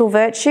sexual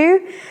virtue,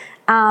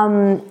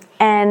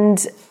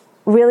 and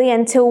really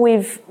until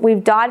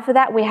we've died for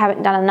that, we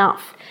haven't done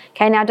enough.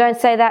 Okay, now don't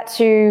say that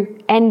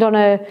to end on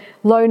a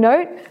low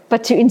note,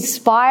 but to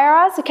inspire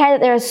us, okay, that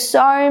there are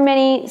so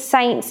many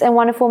saints and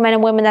wonderful men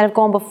and women that have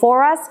gone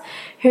before us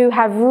who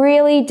have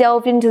really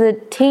delved into the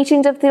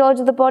teachings of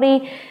theology of the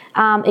body,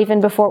 even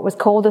before it was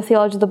called the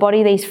theology of the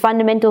body, these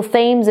fundamental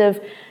themes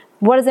of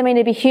what does it mean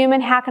to be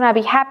human, how can I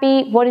be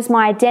happy, what is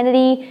my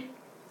identity,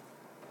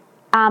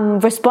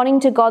 responding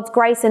to God's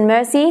grace and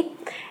mercy.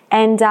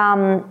 And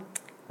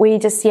we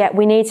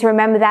need to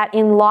remember that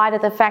in light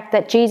of the fact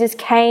that Jesus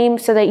came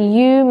so that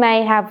you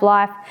may have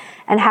life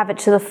and have it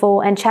to the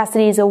full. And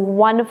chastity is a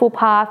wonderful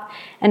path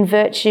and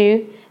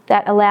virtue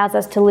that allows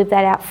us to live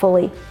that out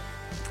fully.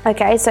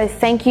 Okay, so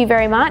thank you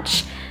very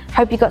much.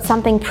 Hope you got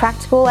something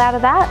practical out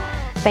of that.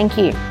 Thank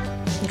you.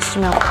 Thanks,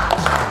 Jamil.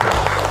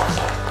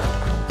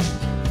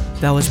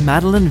 That was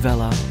Madeline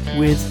Vella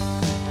with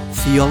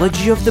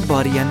Theology of the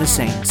Body and the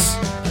Saints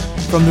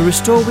from the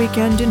Restore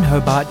Weekend in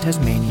Hobart,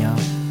 Tasmania.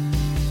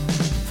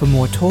 For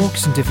more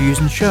talks, interviews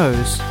and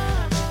shows,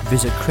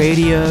 visit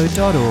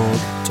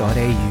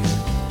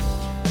cradio.org.au.